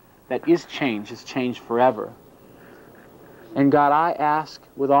touch that is changed forever. And God, I ask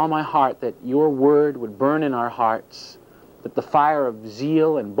with all my heart that your word would burn in our hearts, that the fire of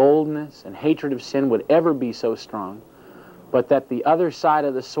zeal and boldness and hatred of sin would ever be so strong, but that the other side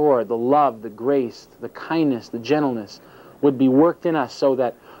of the sword, the love, the grace, the kindness, the gentleness, would be worked in us so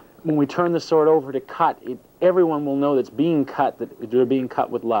that when we turn the sword over to cut, everyone will know that's being cut, that they're being cut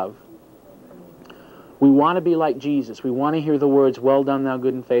with love. We want to be like Jesus. We want to hear the words, well done, thou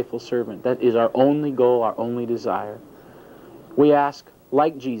good and faithful servant. That is our only goal, our only desire. We ask,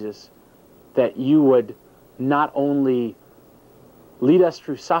 like Jesus, that you would not only lead us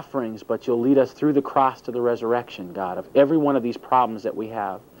through sufferings, but you'll lead us through the cross to the resurrection, God, of every one of these problems that we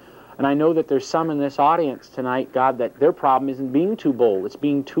have. And I know that there's some in this audience tonight, God, that their problem isn't being too bold. It's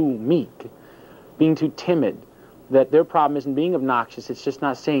being too meek, being too timid. That their problem isn't being obnoxious. It's just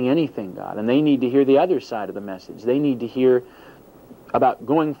not saying anything, God. And they need to hear the other side of the message. They need to hear about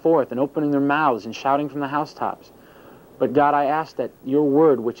going forth and opening their mouths and shouting from the housetops. But God, I ask that your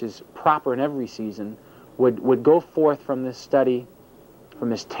word, which is proper in every season, would go forth from this study, from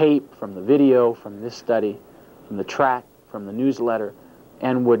this tape, from the video, from this study, from the tract, from the newsletter,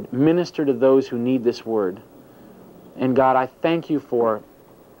 and would minister to those who need this word. And God, I thank you for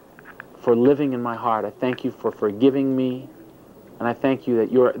living in my heart. I thank you for forgiving me, and I thank you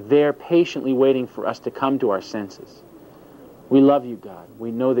that you're there patiently waiting for us to come to our senses. We love you, God. We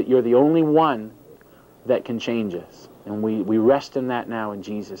know that you're the only one that can change us, and we rest in that now in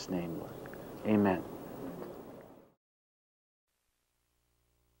Jesus' name, Lord. Amen.